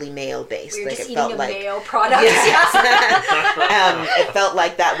heavily mayo-based. We were like, just it eating felt a like mayo product. It felt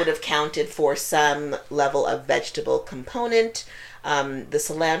like that would have counted for some level of vegetable component. The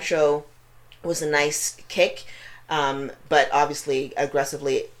cilantro was a nice kick, but obviously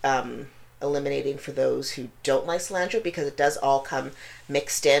aggressively eliminating for those who don't like cilantro, because it does all come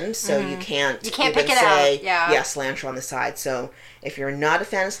mixed in, so you can't pick it say, out. Yeah, cilantro on the side. So if you're not a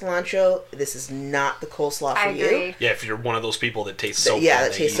fan of cilantro, this is not the coleslaw for you. Yeah, if you're one of those people that taste soap,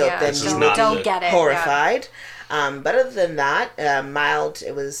 that taste soap, then you would don't get it. Horrified. But other than that, mild.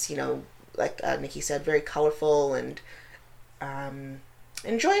 It was, like Nikki said, very colorful and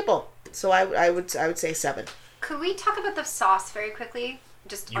enjoyable. So I would say 7. Could we talk about the sauce very quickly?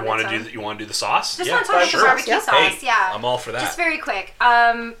 Just you want to do the sauce? Just want to talk about the barbecue sauce. Hey, yeah, I'm all for that. Just very quick,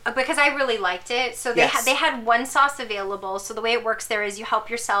 because I really liked it. So they had one sauce available. So the way it works there is you help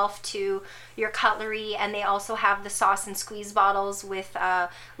yourself to your cutlery, and they also have the sauce and squeeze bottles with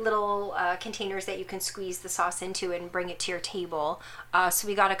little containers that you can squeeze the sauce into and bring it to your table. So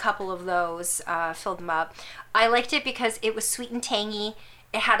we got a couple of those, filled them up. I liked it because it was sweet and tangy.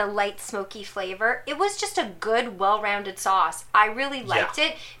 It had a light, smoky flavor. It was just a good, well-rounded sauce. I really liked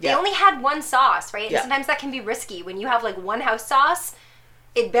it. They only had one sauce, right? And sometimes that can be risky. When you have like one house sauce,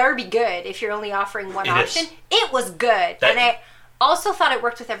 it better be good if you're only offering one option. It was good. And I also thought it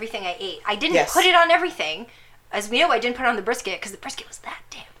worked with everything I ate. I didn't put it on everything. As we know, I didn't put it on the brisket because the brisket was that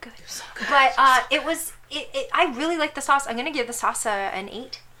damn good. It was so good. But I really liked the sauce. I'm going to give the sauce an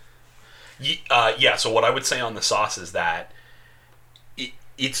 8. So what I would say on the sauce is that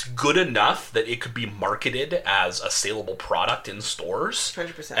it's good enough that it could be marketed as a saleable product in stores.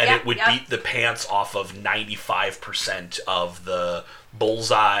 100%. And it would beat the pants off of 95% of the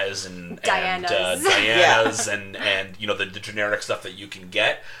Bullseyes and Dianas. and you know the generic stuff that you can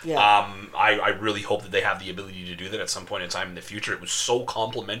get. Yeah. I really hope that they have the ability to do that at some point in time in the future. It was so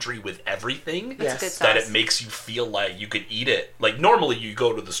complimentary with everything Yes. Good that sauce. it makes you feel like you could eat it. Like normally you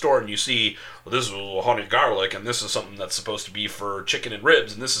go to the store and you see, well, this is honey garlic and this is something that's supposed to be for chicken and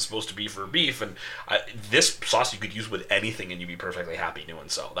ribs and this is supposed to be for beef, and this sauce you could use with anything and you'd be perfectly happy doing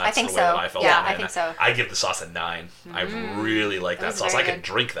so. That's think the way that so. I felt. Yeah, on it. I think so. I give the sauce a 9. I really like that was sauce. very I could good.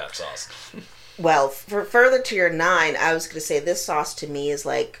 drink that sauce. Well, for further to your 9, I was going to say this sauce to me is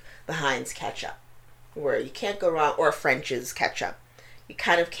like the Heinz ketchup, where you can't go wrong, or French's ketchup. You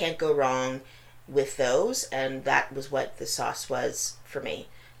kind of can't go wrong with those, and that was what the sauce was for me.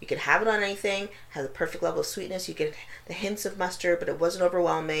 You could have it on anything, has a perfect level of sweetness. You get the hints of mustard, but it wasn't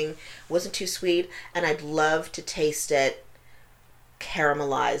overwhelming, wasn't too sweet, and I'd love to taste it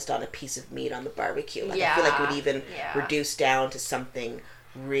caramelized on a piece of meat on the barbecue. Like, I feel like it would even reduce down to something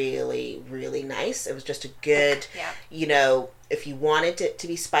really, really nice. It was just a good, you know, if you wanted it to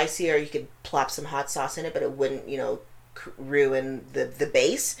be spicier, you could plop some hot sauce in it, but it wouldn't, you know, ruin the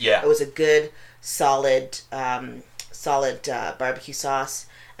base. Yeah. It was a good, solid barbecue sauce,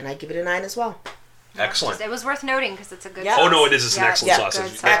 and I'd give it a 9 as well. Excellent. It was worth noting because it's a good Yeah. sauce. Oh no, it is. It's an excellent sauce.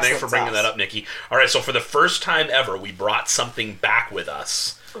 good Thanks sauce. for bringing Excellent that up, Nikki. All right, so for the first time ever, we brought something back with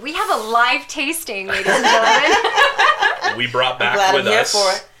us. We have a live tasting, ladies and gentlemen. We brought back glad with I'm here us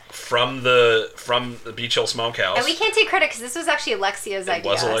for it. from the Beach Hill Smokehouse. And we can't take credit because this was actually Alexia's idea.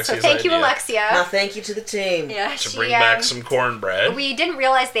 was Alexia's so thank you, idea. Alexia. Now, thank you to the team. Yeah, to bring back some cornbread. We didn't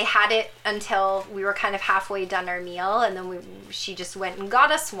realize they had it until we were kind of halfway done our meal, and then she just went and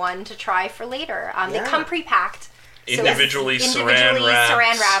got us one to try for later. They Yeah. come pre-packed. Individually saran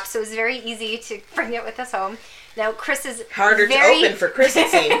saran wrapped, so it was very easy to bring it with us home. Now Chris is Harder very to open for Chris, it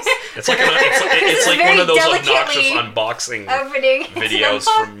seems. It's like it's like one very of those delicately obnoxious unboxing opening videos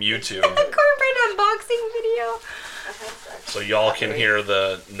from YouTube. cornbread unboxing video. So y'all can hear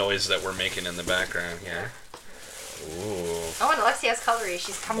the noise that we're making in the background here. Ooh. Oh, and Alexia has cutlery.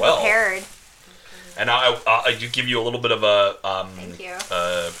 She's come Well. prepared. And I do give you a little bit of a Thank you.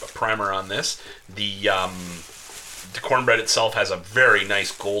 a primer on this. The cornbread itself has a very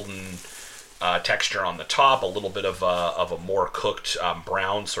nice golden texture on the top, a little bit of a more cooked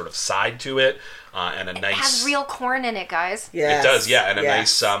brown sort of side to it, and a nice. It has real corn in it, guys. Yes. It does, yeah, and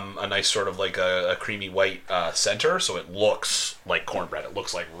yes. a nice sort of like a creamy white center, so it looks like cornbread. It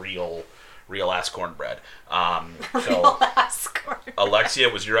looks like real ass cornbread. So Ass corn. Alexia,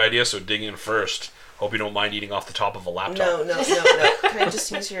 it was your idea, so dig in first. Hope you don't mind eating off the top of a laptop. No. Can I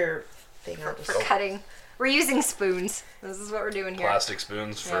just use your thing? I'll just... For cutting. We're using spoons. This is what we're doing here. Plastic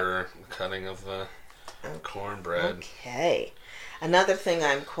spoons for cutting of the cornbread. Okay. Another thing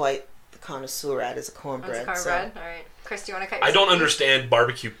I'm quite the connoisseur at is a cornbread. That's cornbread. All right. Chris, do you want to cut your I don't spoon? understand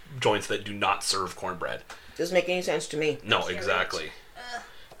barbecue joints that do not serve cornbread. Doesn't make any sense to me. No, exactly.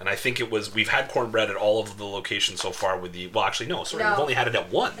 And I think we've had cornbread at all of the locations so far with the, well actually no, sorry, No. we've only had it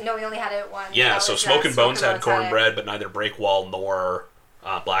at one. No, we only had it at one. Yeah, That so was, Smoke and Bones had it. cornbread, but neither Breakwall nor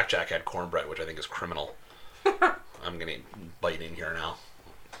Blackjack had cornbread, which I think is criminal. I'm going to bite in here now.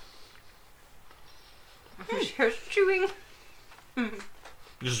 You're chewing.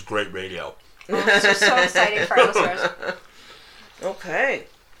 This is great radio. Oh, this is so exciting for our listeners. Okay,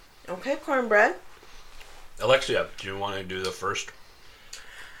 cornbread. Alexia, do you want to do the first?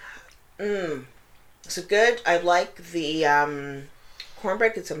 So good. I like the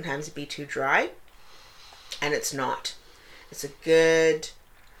cornbread could sometimes be too dry, and it's not. It's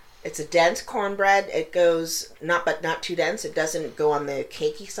a dense cornbread. It goes not too dense. It doesn't go on the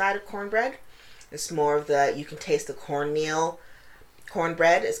cakey side of cornbread. It's more of you can taste the cornmeal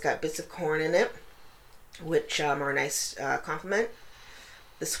cornbread. It's got bits of corn in it, which are a nice compliment.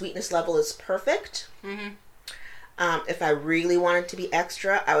 The sweetness level is perfect. If I really wanted to be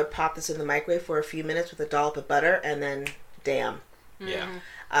extra, I would pop this in the microwave for a few minutes with a dollop of butter, and then damn. Yeah.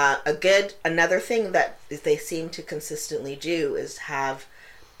 Another thing that they seem to consistently do is have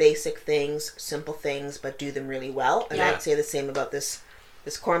basic things, simple things, but do them really well. And Yeah. I'd say the same about this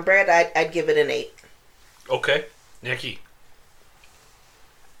cornbread. I'd give it an 8. Okay. Nikki.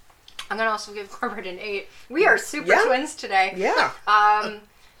 I'm going to also give cornbread an 8. We are super Yeah. twins today. Yeah.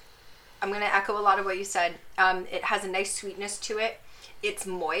 I'm going to echo a lot of what you said. It has a nice sweetness to it. It's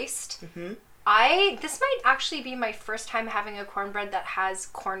moist. Mm-hmm. This might actually be my first time having a cornbread that has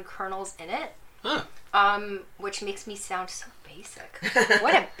corn kernels in it. Huh. Which makes me sound so basic.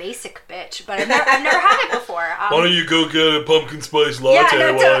 What a basic bitch. But I've never had it before. Why don't you go get a pumpkin spice latte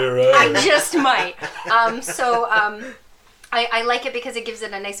while you're at I it? just might. I like it because it gives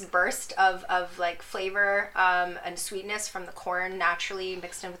it a nice burst of like flavor and sweetness from the corn naturally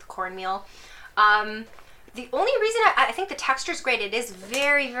mixed in with the cornmeal. The only reason I think the texture is great, it is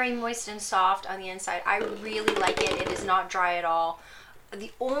very, very moist and soft on the inside. I really like it. It is not dry at all.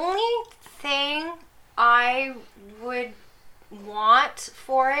 The only thing I would want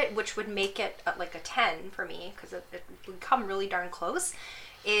for it, which would make it like a 10 for me, because it would come really darn close,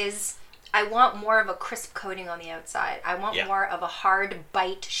 is I want more of a crisp coating on the outside. I want more of a hard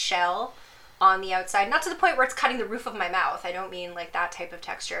bite shell on the outside. Not to the point where it's cutting the roof of my mouth. I don't mean like that type of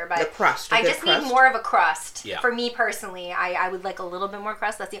texture, but the crust. I just need more of a crust. Yeah. For me personally, I would like a little bit more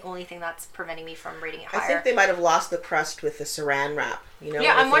crust. That's the only thing that's preventing me from rating it higher. I think they might have lost the crust with the saran wrap. You know,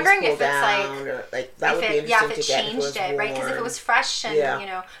 yeah, I'm wondering if it's like that would be interesting if it to get changed it, right? Because if it was fresh and you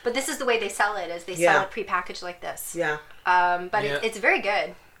know, but this is the way they sell it, is they sell it prepackaged like this. Yeah. But it's very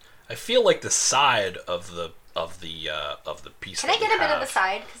good. I feel like the side of the piece. Can I get a bit of the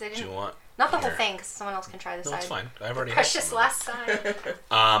side? Because I didn't. Do you want? Not the whole thing, because someone else can try the side. No, it's fine. I've already Precious had last side.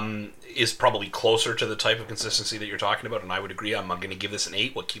 Is probably closer to the type of consistency that you're talking about, and I would agree. I'm going to give this an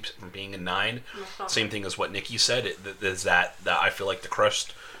 8. What keeps it from being a 9? Same thing as what Nikki said. Is that I feel like the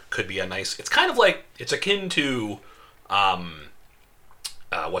crust could be a nice. It's kind of like it's akin to,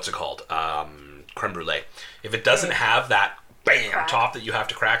 what's it called? Creme brulee. If it doesn't have that bam top that you have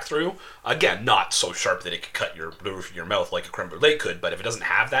to crack through, again, not so sharp that it could cut the roof of your mouth like a creme brulee could, but if it doesn't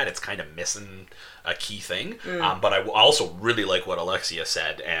have that, it's kind of missing a key thing. But I also really like what Alexia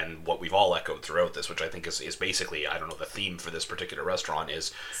said, and what we've all echoed throughout this, which I think is basically, I don't know, the theme for this particular restaurant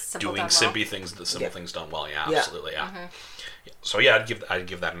is doing simple things done well. Yeah, absolutely. Yeah. So yeah, I'd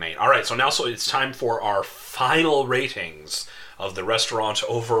give that an 8. All right, so now it's time for our final ratings of the restaurant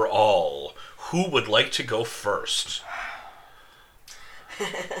overall. Who would like to go first?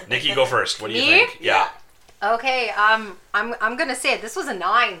 Nikki, go first. What do you think? Yeah. Okay. I'm gonna say it. This was a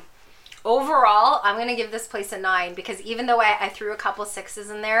 9. Overall, I'm gonna give this place a 9 because even though I threw a couple 6s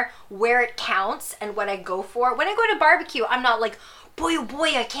in there, where it counts and what I go for, when I go to barbecue, I'm not like, boy, oh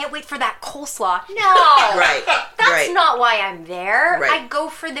boy, I can't wait for that coleslaw. No. That's not why I'm there. Right. I go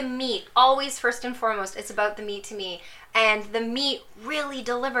for the meat. Always first and foremost, it's about the meat to me. And the meat really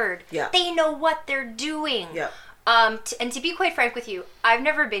delivered. Yeah. They know what they're doing. Yeah. And to be quite frank with you, I've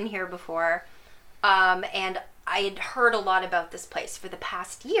never been here before, and I had heard a lot about this place for the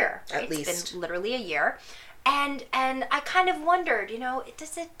past year. Right? At least. It's been literally a year, and I kind of wondered, you know,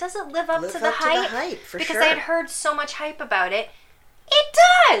 does it live up to the hype? Because I had heard so much hype about it. It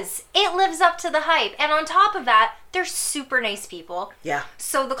does. It lives up to the hype, and on top of that, they're super nice people. Yeah.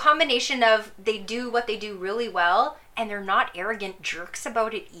 So the combination of they do what they do really well, and they're not arrogant jerks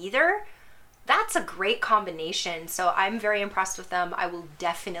about it either. That's a great combination. So I'm very impressed with them. I will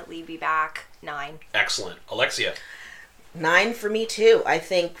definitely be back. 9. Excellent. Alexia? 9 for me too. I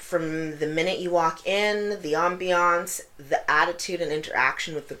think from the minute you walk in, the ambiance, the attitude and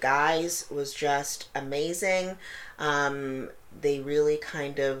interaction with the guys was just amazing. They really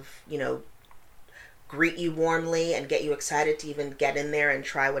kind of, you know, greet you warmly and get you excited to even get in there and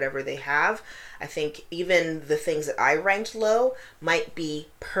try whatever they have. I think even the things that I ranked low might be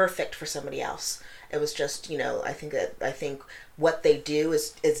perfect for somebody else. It was just, you know, I think what they do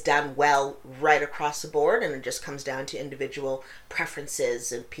is done well right across the board, and it just comes down to individual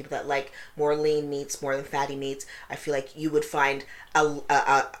preferences and people that like more lean meats more than fatty meats. I feel like you would find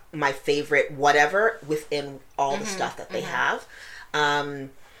my favorite whatever within all the stuff that they have.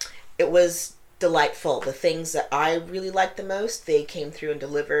 It was delightful. The things that I really liked the most, they came through and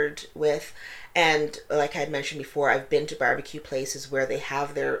delivered with. And like I had mentioned before, I've been to barbecue places where they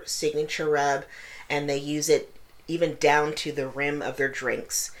have their signature rub and they use it even down to the rim of their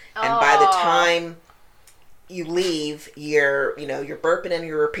drinks. And by the time you leave, you're burping and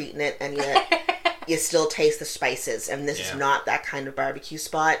you're repeating it, and you still taste the spices. And this is not that kind of barbecue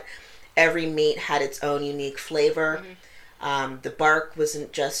spot. Every meat had its own unique flavor. The bark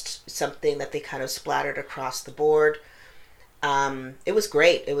wasn't just something that they kind of splattered across the board. It was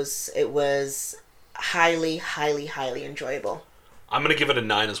great. It was highly, highly, highly enjoyable. I'm going to give it a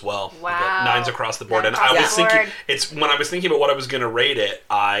 9 as well. Wow. 9s across the board. And I was thinking, when I was thinking about what I was going to rate it,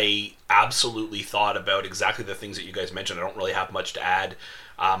 I absolutely thought about exactly the things that you guys mentioned. I don't really have much to add,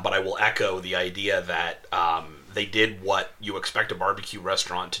 but I will echo the idea that they did what you expect a barbecue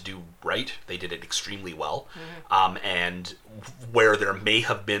restaurant to do right. They did it extremely well. And where there may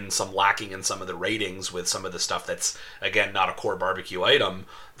have been some lacking in some of the ratings with some of the stuff that's, again, not a core barbecue item,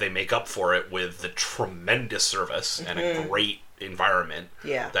 they make up for it with the tremendous service and a great environment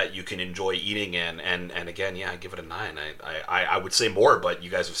that you can enjoy eating in. And again, I give it a 9. I would say more, but you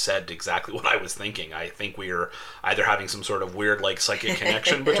guys have said exactly what I was thinking. I think we are either having some sort of weird like psychic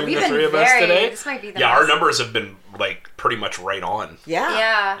connection between the three of us today. This might be the our numbers have been like pretty much right on.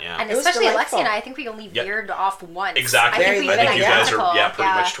 Yeah. And especially Alexia and I think we only veered off once. Exactly. I think you guys are pretty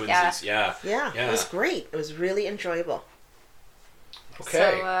much twinsies. Yeah. It was great. It was really enjoyable.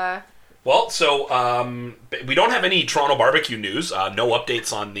 Okay. So, we don't have any Toronto barbecue news. No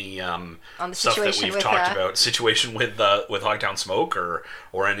updates on the stuff that we've talked about. Situation with Hogtown Smoke or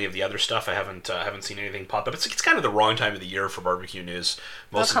any of the other stuff. I haven't seen anything pop up. It's kind of the wrong time of the year for barbecue news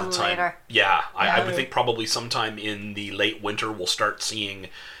most of the time. Later. Yeah, I would think probably sometime in the late winter we'll start seeing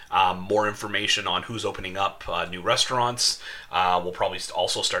more information on who's opening up new restaurants. We'll probably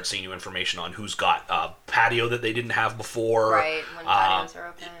also start seeing new information on who's got patio that they didn't have before. Right, when patios are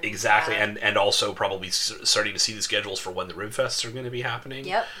open. Exactly, and also probably starting to see the schedules for when the Rib Fests are going to be happening.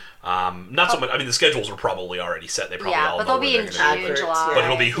 Yep. Not so much. I mean, the schedules are probably already set. They probably all but know they'll be in June, July. But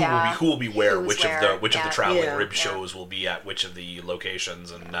it'll be who will be where, which of the traveling rib Yeah. shows will be at which of the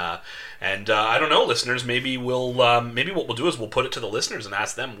locations, and I don't know, listeners. Maybe what we'll do is we'll put it to the listeners and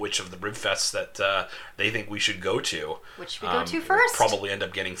ask them which of the rib fests that they think we should go to. Which we go to first. We'll probably end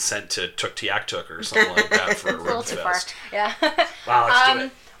up getting sent to Tuktoyaktuk or something like that for a rib little too fest. far. Yeah. Wow, let's do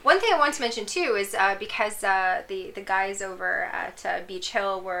it. One thing I want to mention too is because the guys over at Beach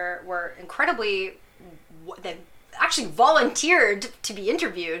Hill were incredibly, they actually volunteered to be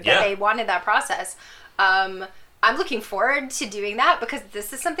interviewed. That they wanted that process. I'm looking forward to doing that because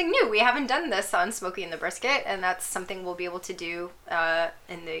this is something new. We haven't done this on Smokey and the Brisket, and that's something we'll be able to do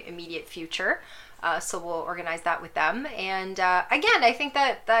in the immediate future. So we'll organize that with them. And again, I think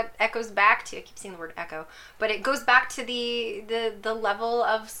that echoes back to, I keep saying the word echo, but it goes back to the level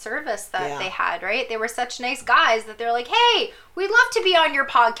of service that they had, right? They were such nice guys that they're like, hey, we'd love to be on your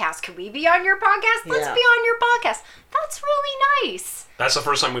podcast. Can we be on your podcast? Let's be on your podcast. That's really nice. That's the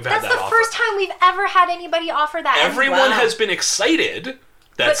first time we've had that offer. That's the first time we've ever had anybody offer that. Everyone has been excited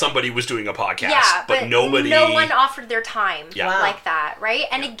that somebody was doing a podcast, but no one offered their time like that, right?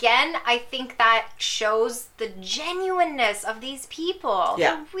 And again, I think that shows the genuineness of these people.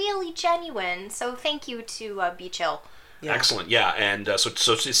 They're really genuine. So thank you to Beach Hill. Yeah. Excellent, and so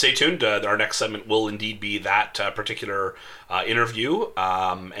stay tuned. Our next segment will indeed be that particular interview.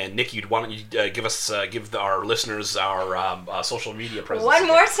 And Nikki, why don't you give our listeners our social media presence? One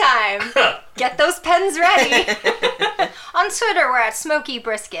more time. Get those pens ready. On Twitter, we're at Smokey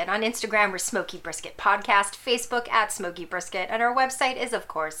Brisket. On Instagram, we're Smokey Brisket Podcast. Facebook at Smokey Brisket. And our website is, of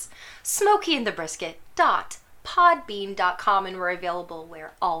course, smokeyandthebrisket.podbean.com. And we're available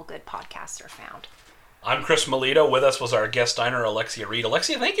where all good podcasts are found. I'm Chris Melito. With us was our guest diner, Alexia Reed.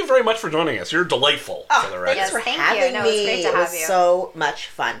 Alexia, thank you very much for joining us. You're delightful. For the record. Thanks for having me. It's great to have you. It was so much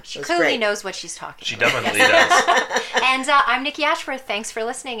fun. She clearly knows what she's talking about. She definitely does. And I'm Nikki Ashworth. Thanks for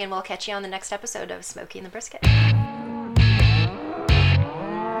listening, and we'll catch you on the next episode of Smokey and the Brisket.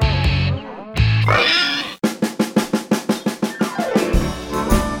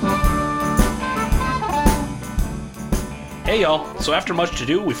 Hey y'all, so after much to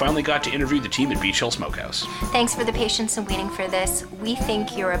do, we finally got to interview the team at Beach Hill Smokehouse. Thanks for the patience in waiting for this. We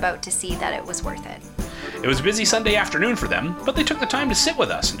think you're about to see that it was worth it. It was a busy Sunday afternoon for them, but they took the time to sit with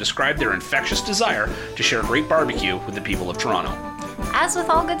us and describe their infectious desire to share great barbecue with the people of Toronto. As with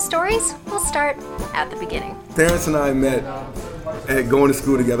all good stories, we'll start at the beginning. Terrence and I met at going to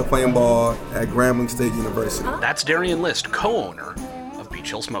school together, playing ball at Grambling State University. That's Darian List, co-owner of Beach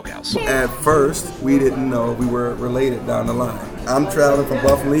Hill Smokehouse. At first, we didn't know we were related down the line. I'm traveling from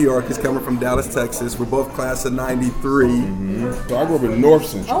Buffalo, New York. He's coming from Dallas, Texas. We're both class of 93. So I grew up in North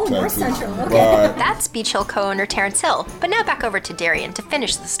Central Texas. North Central, okay. That's Beach Hill co-owner Terrence Hill. But now back over to Darian to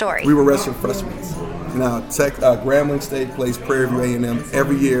finish the story. We were redshirt freshmen. Now, Grambling State plays Prairie View A&M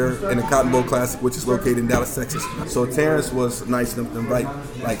every year in the Cotton Bowl Classic, which is located in Dallas, Texas. So Terrence was nice enough to invite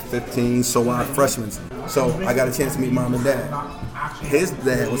like 15 freshmen. So I got a chance to meet mom and dad. His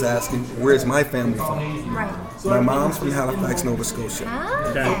dad was asking, where's my family from? Right. My mom's from Halifax, Nova Scotia.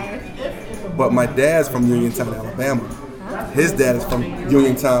 Okay. But my dad's from Uniontown, Alabama. His dad is from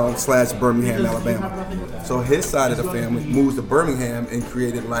Uniontown/Birmingham, Alabama. So his side of the family moved to Birmingham and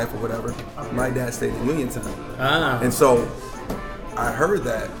created life or whatever. My dad stayed in Uniontown. And so I heard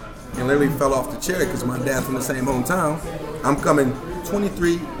that and literally fell off the chair because my dad's from the same hometown. I'm coming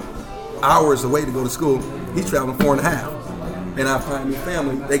 23 hours away to go to school. He's traveling 4.5. And I find my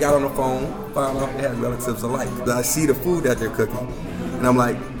family, they got on the phone, found out they had relatives alike. I see the food that they're cooking, and I'm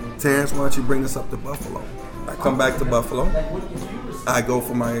like, Terrence, why don't you bring us up to Buffalo? I come back to Buffalo, I go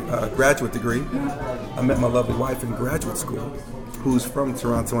for my graduate degree. I met my lovely wife in graduate school, who's from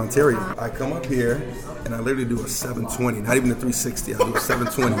Toronto, Ontario. I come up here and I literally do a 720, not even a 360, I do a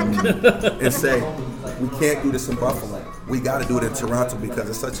 720 and say, we can't do this in Buffalo. We got to do it in Toronto because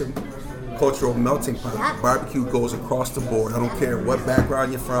it's such a cultural melting pot. Barbecue goes across the board. I don't care what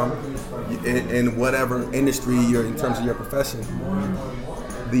background you're from, in whatever industry you're in terms of your profession.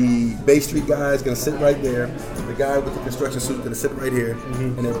 The Bay Street guy is going to sit right there. The guy with the construction suit is going to sit right here,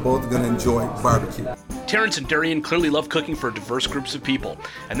 and they're both going to enjoy barbecue. Terrence and Darian clearly love cooking for diverse groups of people,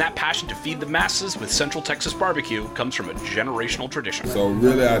 and that passion to feed the masses with Central Texas barbecue comes from a generational tradition. So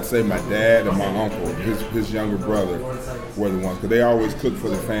really, I'd say my dad and my uncle, his younger brother, were the ones, because they always cooked for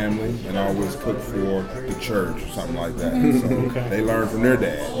the family and always cooked for the church or something like that. So they learned from their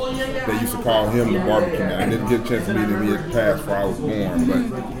dad. They used to call him the barbecue man. I didn't get a chance to meet him. He had passed before I was born,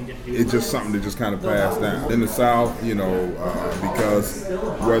 but it's just something that just kind of passed down. In the South, because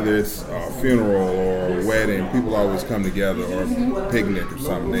whether it's a funeral or a wedding, people always come together, or a picnic or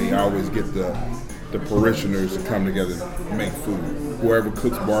something. They always get the parishioners to come together and make food. Whoever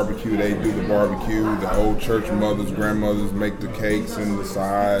cooks barbecue, they do the barbecue. The old church mothers, grandmothers make the cakes and the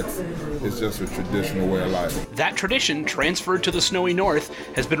sides. It's just a traditional way of life. That tradition, transferred to the snowy north,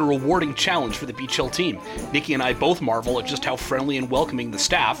 has been a rewarding challenge for the Beach Hill team. Nikki and I both marvel at just how friendly and welcoming the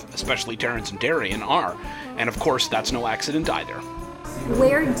staff, especially Terrence and Darian, are. And of course, that's no accident either.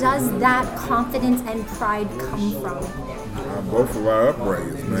 Where does that confidence and pride come from? Both of our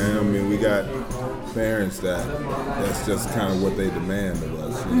upbringings, man. I mean, we got parents that's just kind of what they demand of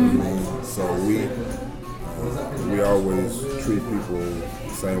us. You know what I mean? So we always treat people the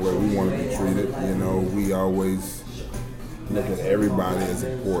same way we want to be treated. We always look at everybody as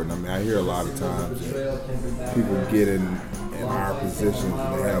important. I mean, I hear a lot of times that people get in our positions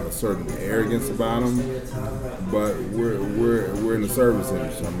and they have a certain arrogance about them, but we're in the service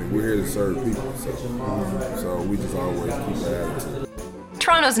industry. I mean, we're here to serve people, so we just always keep that attitude.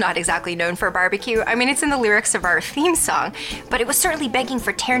 Toronto's not exactly known for barbecue. I mean, it's in the lyrics of our theme song, but it was certainly begging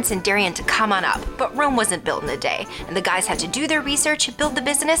for Terrence and Darian to come on up. But Rome wasn't built in a day, and the guys had to do their research, build the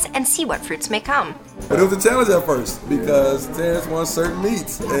business, and see what fruits may come. But it was a challenge at first because Terrence wants certain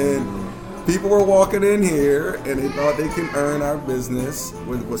meats, and people were walking in here and they thought they can earn our business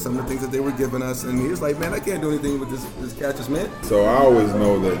with some of the things that they were giving us, and he was like, man, I can't do anything with this Catcher's Mitt. So I always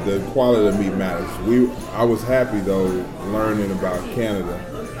know that the quality of meat matters. I was happy though learning about Canada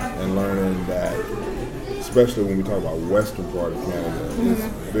and learning that, especially when we talk about western part of Canada, it's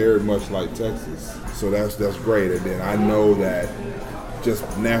very much like Texas. So that's great. And then I know that just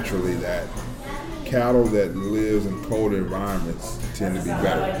naturally that cattle that lives in cold environments tend to be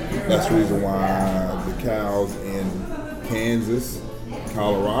better. That's the reason why the cows in Kansas,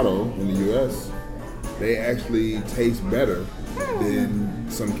 Colorado, in the U.S., they actually taste better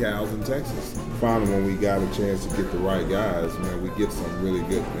than some cows in Texas. Finally, when we got a chance to get the right guys, man, we get some really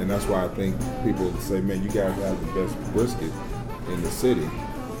good, and that's why I think people say, man, you guys have the best brisket in the city.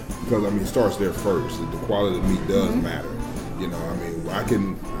 Because, I mean, it starts there first. The quality of the meat does matter. I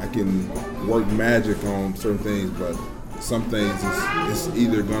can work magic on certain things, but some things it's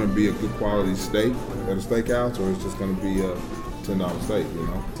either going to be a good quality steak at a steakhouse, or it's just going to be a $10 steak.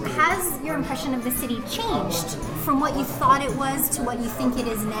 Has your impression of the city changed from what you thought it was to what you think it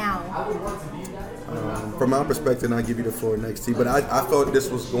is now? From my perspective, and I'll give you the floor next to you, but I felt this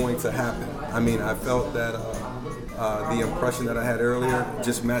was going to happen. I mean, I felt that the impression that I had earlier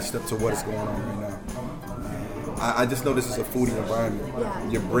just matched up to what is going on right now. I just know this is a foodie environment. Yeah.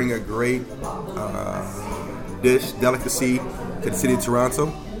 You bring a great dish, delicacy to the city of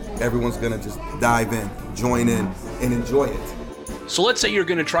Toronto, everyone's going to just dive in, join in, and enjoy it. So let's say you're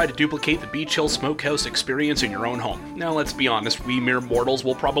going to try to duplicate the Beach Hill Smokehouse experience in your own home. Now, let's be honest, we mere mortals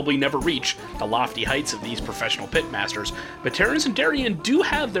will probably never reach the lofty heights of these professional pitmasters, but Terrence and Darian do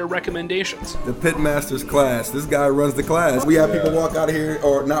have their recommendations. The pitmasters class, this guy runs the class. We have people walk out of here,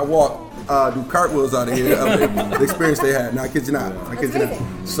 or not walk, do cartwheels out of here, the experience they had. Now, I kid you not.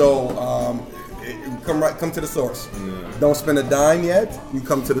 So, come to the source. Yeah. Don't spend a dime yet. You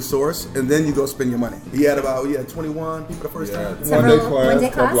come to the source, and then you go spend your money. He had 21 people the first time. One day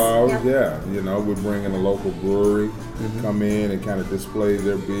class, couple hours. Yeah. We bring in a local brewery, come in and kind of display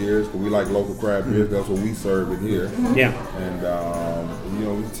their beers. Cause we like local craft beers. That's what we serve in here. Yeah.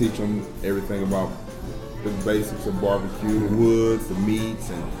 And we teach them everything about the basics of barbecue, the woods, the meats,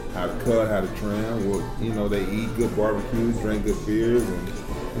 and how to cut, how to trim. Well, you know, they eat good barbecues, drink good beers, and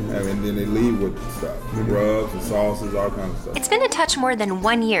then they leave with stuff, rubs and sauces, all kinds of stuff. It's been a touch more than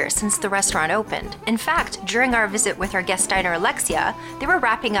 1 year since the restaurant opened. In fact, during our visit with our guest diner Alexia, they were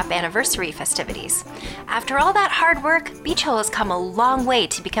wrapping up anniversary festivities. After all that hard work, Beach Hill has come a long way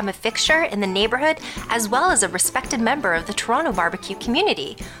to become a fixture in the neighborhood as well as a respected member of the Toronto barbecue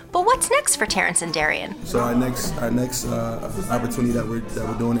community. But what's next for Terrence and Darian? So our next opportunity that we're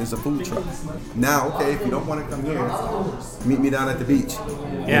doing is a food truck. Now, okay, if you don't want to come here, meet me down at the beach.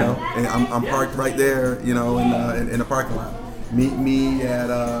 You know? And I'm parked right there, you know, in the parking lot. Meet me at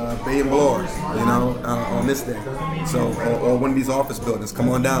Bay and Valor, you know, on this day. So, or one of these office buildings. Come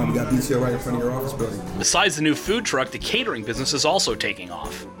on down. We got Beach Hill right in front of your office building. Besides the new food truck, the catering business is also taking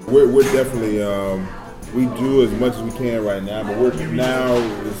off. We're definitely, we do as much as we can right now, but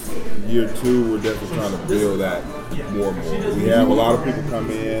this year 2, we're definitely trying to build that more and more. We have a lot of people come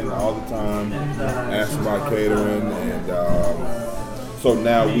in all the time, ask about catering, and so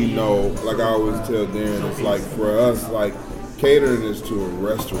now we know, like I always tell Darren, it's like for us, like catering is to a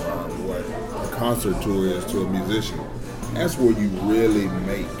restaurant what a concert tour is to a musician. That's where you really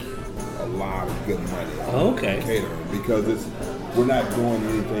make a lot of good money on catering, because we're not doing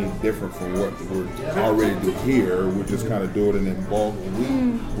anything different from what we're already do here. We're just kind of doing it in bulk.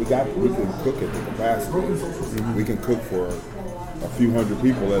 We can cook at the capacity. We can cook for a few hundred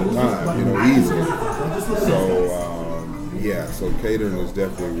people at a time, you know, easily. So. So catering is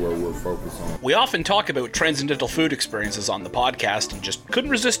definitely where we're focused on. We often talk about transcendental food experiences on the podcast and just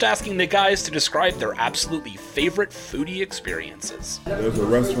couldn't resist asking the guys to describe their absolutely favorite foodie experiences. There's a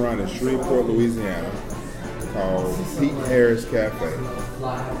restaurant in Shreveport, Louisiana called Pete Harris Cafe,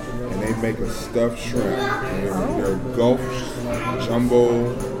 and they make a stuffed shrimp. They're Gulf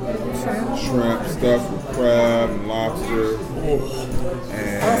jumbo shrimp stuffed with crab and lobster.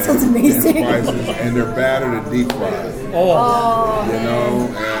 And that sounds amazing. And spices, and they're battered and deep fried.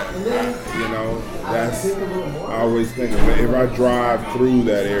 That's, I always think of it. If I drive through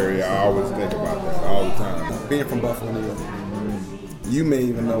that area, I always think about that all the time. Being from Buffalo, New York, you may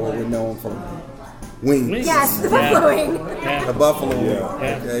even know what we're known for. Wings. Yes, the buffalo wing. The buffalo wing.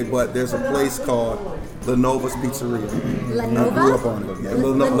 Okay, but there's a place called Lenova's Pizzeria. Lenova? I grew up on it. Yeah,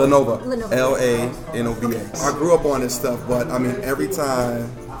 Lenova. L-A-N-O-V-A. I grew up on this stuff, but I mean, every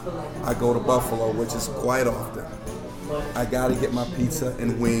time I go to Buffalo, which is quite often, I gotta get my pizza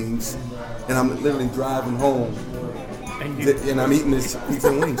and wings, and I'm literally driving home, and I'm eating this pizza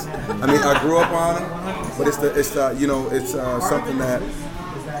and wings. I mean, I grew up on it, but it's something that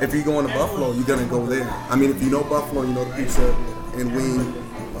if you're going to Buffalo, you're gonna go there. I mean, if you know Buffalo, you know the pizza and wing,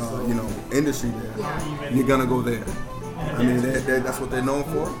 industry there. You're gonna go there. I mean, that's what they're known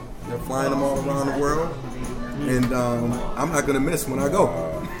for. They're flying them all around the world, and I'm not gonna miss when I go.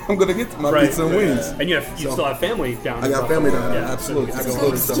 I'm gonna get my pizza and wings. And you still have family down there. I got family down there, absolutely.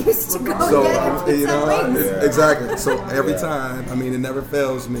 Exactly. So every time, I mean, it never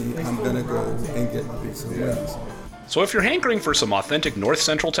fails me. I'm gonna go and get my pizza and wings. So if you're hankering for some authentic North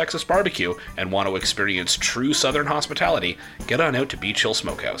Central Texas barbecue and want to experience true Southern hospitality, get on out to Beach Hill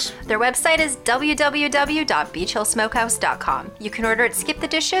Smokehouse. Their website is www.beachhillsmokehouse.com. You can order at Skip the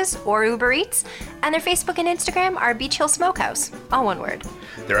Dishes or Uber Eats, and their Facebook and Instagram are Beach Hill Smokehouse, all one word.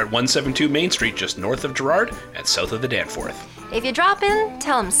 They're at 172 Main Street, just north of Girard and south of the Danforth. If you drop in,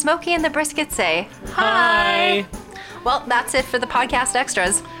 tell them Smokey and the Brisket say hi. Well, that's it for the podcast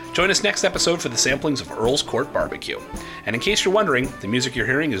extras. Join us next episode for the samplings of Earl's Court Barbecue. And in case you're wondering, the music you're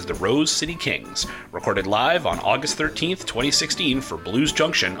hearing is the Rose City Kings, recorded live on August 13th, 2016 for Blues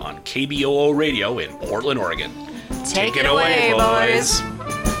Junction on KBOO Radio in Portland, Oregon. Take it away, boys.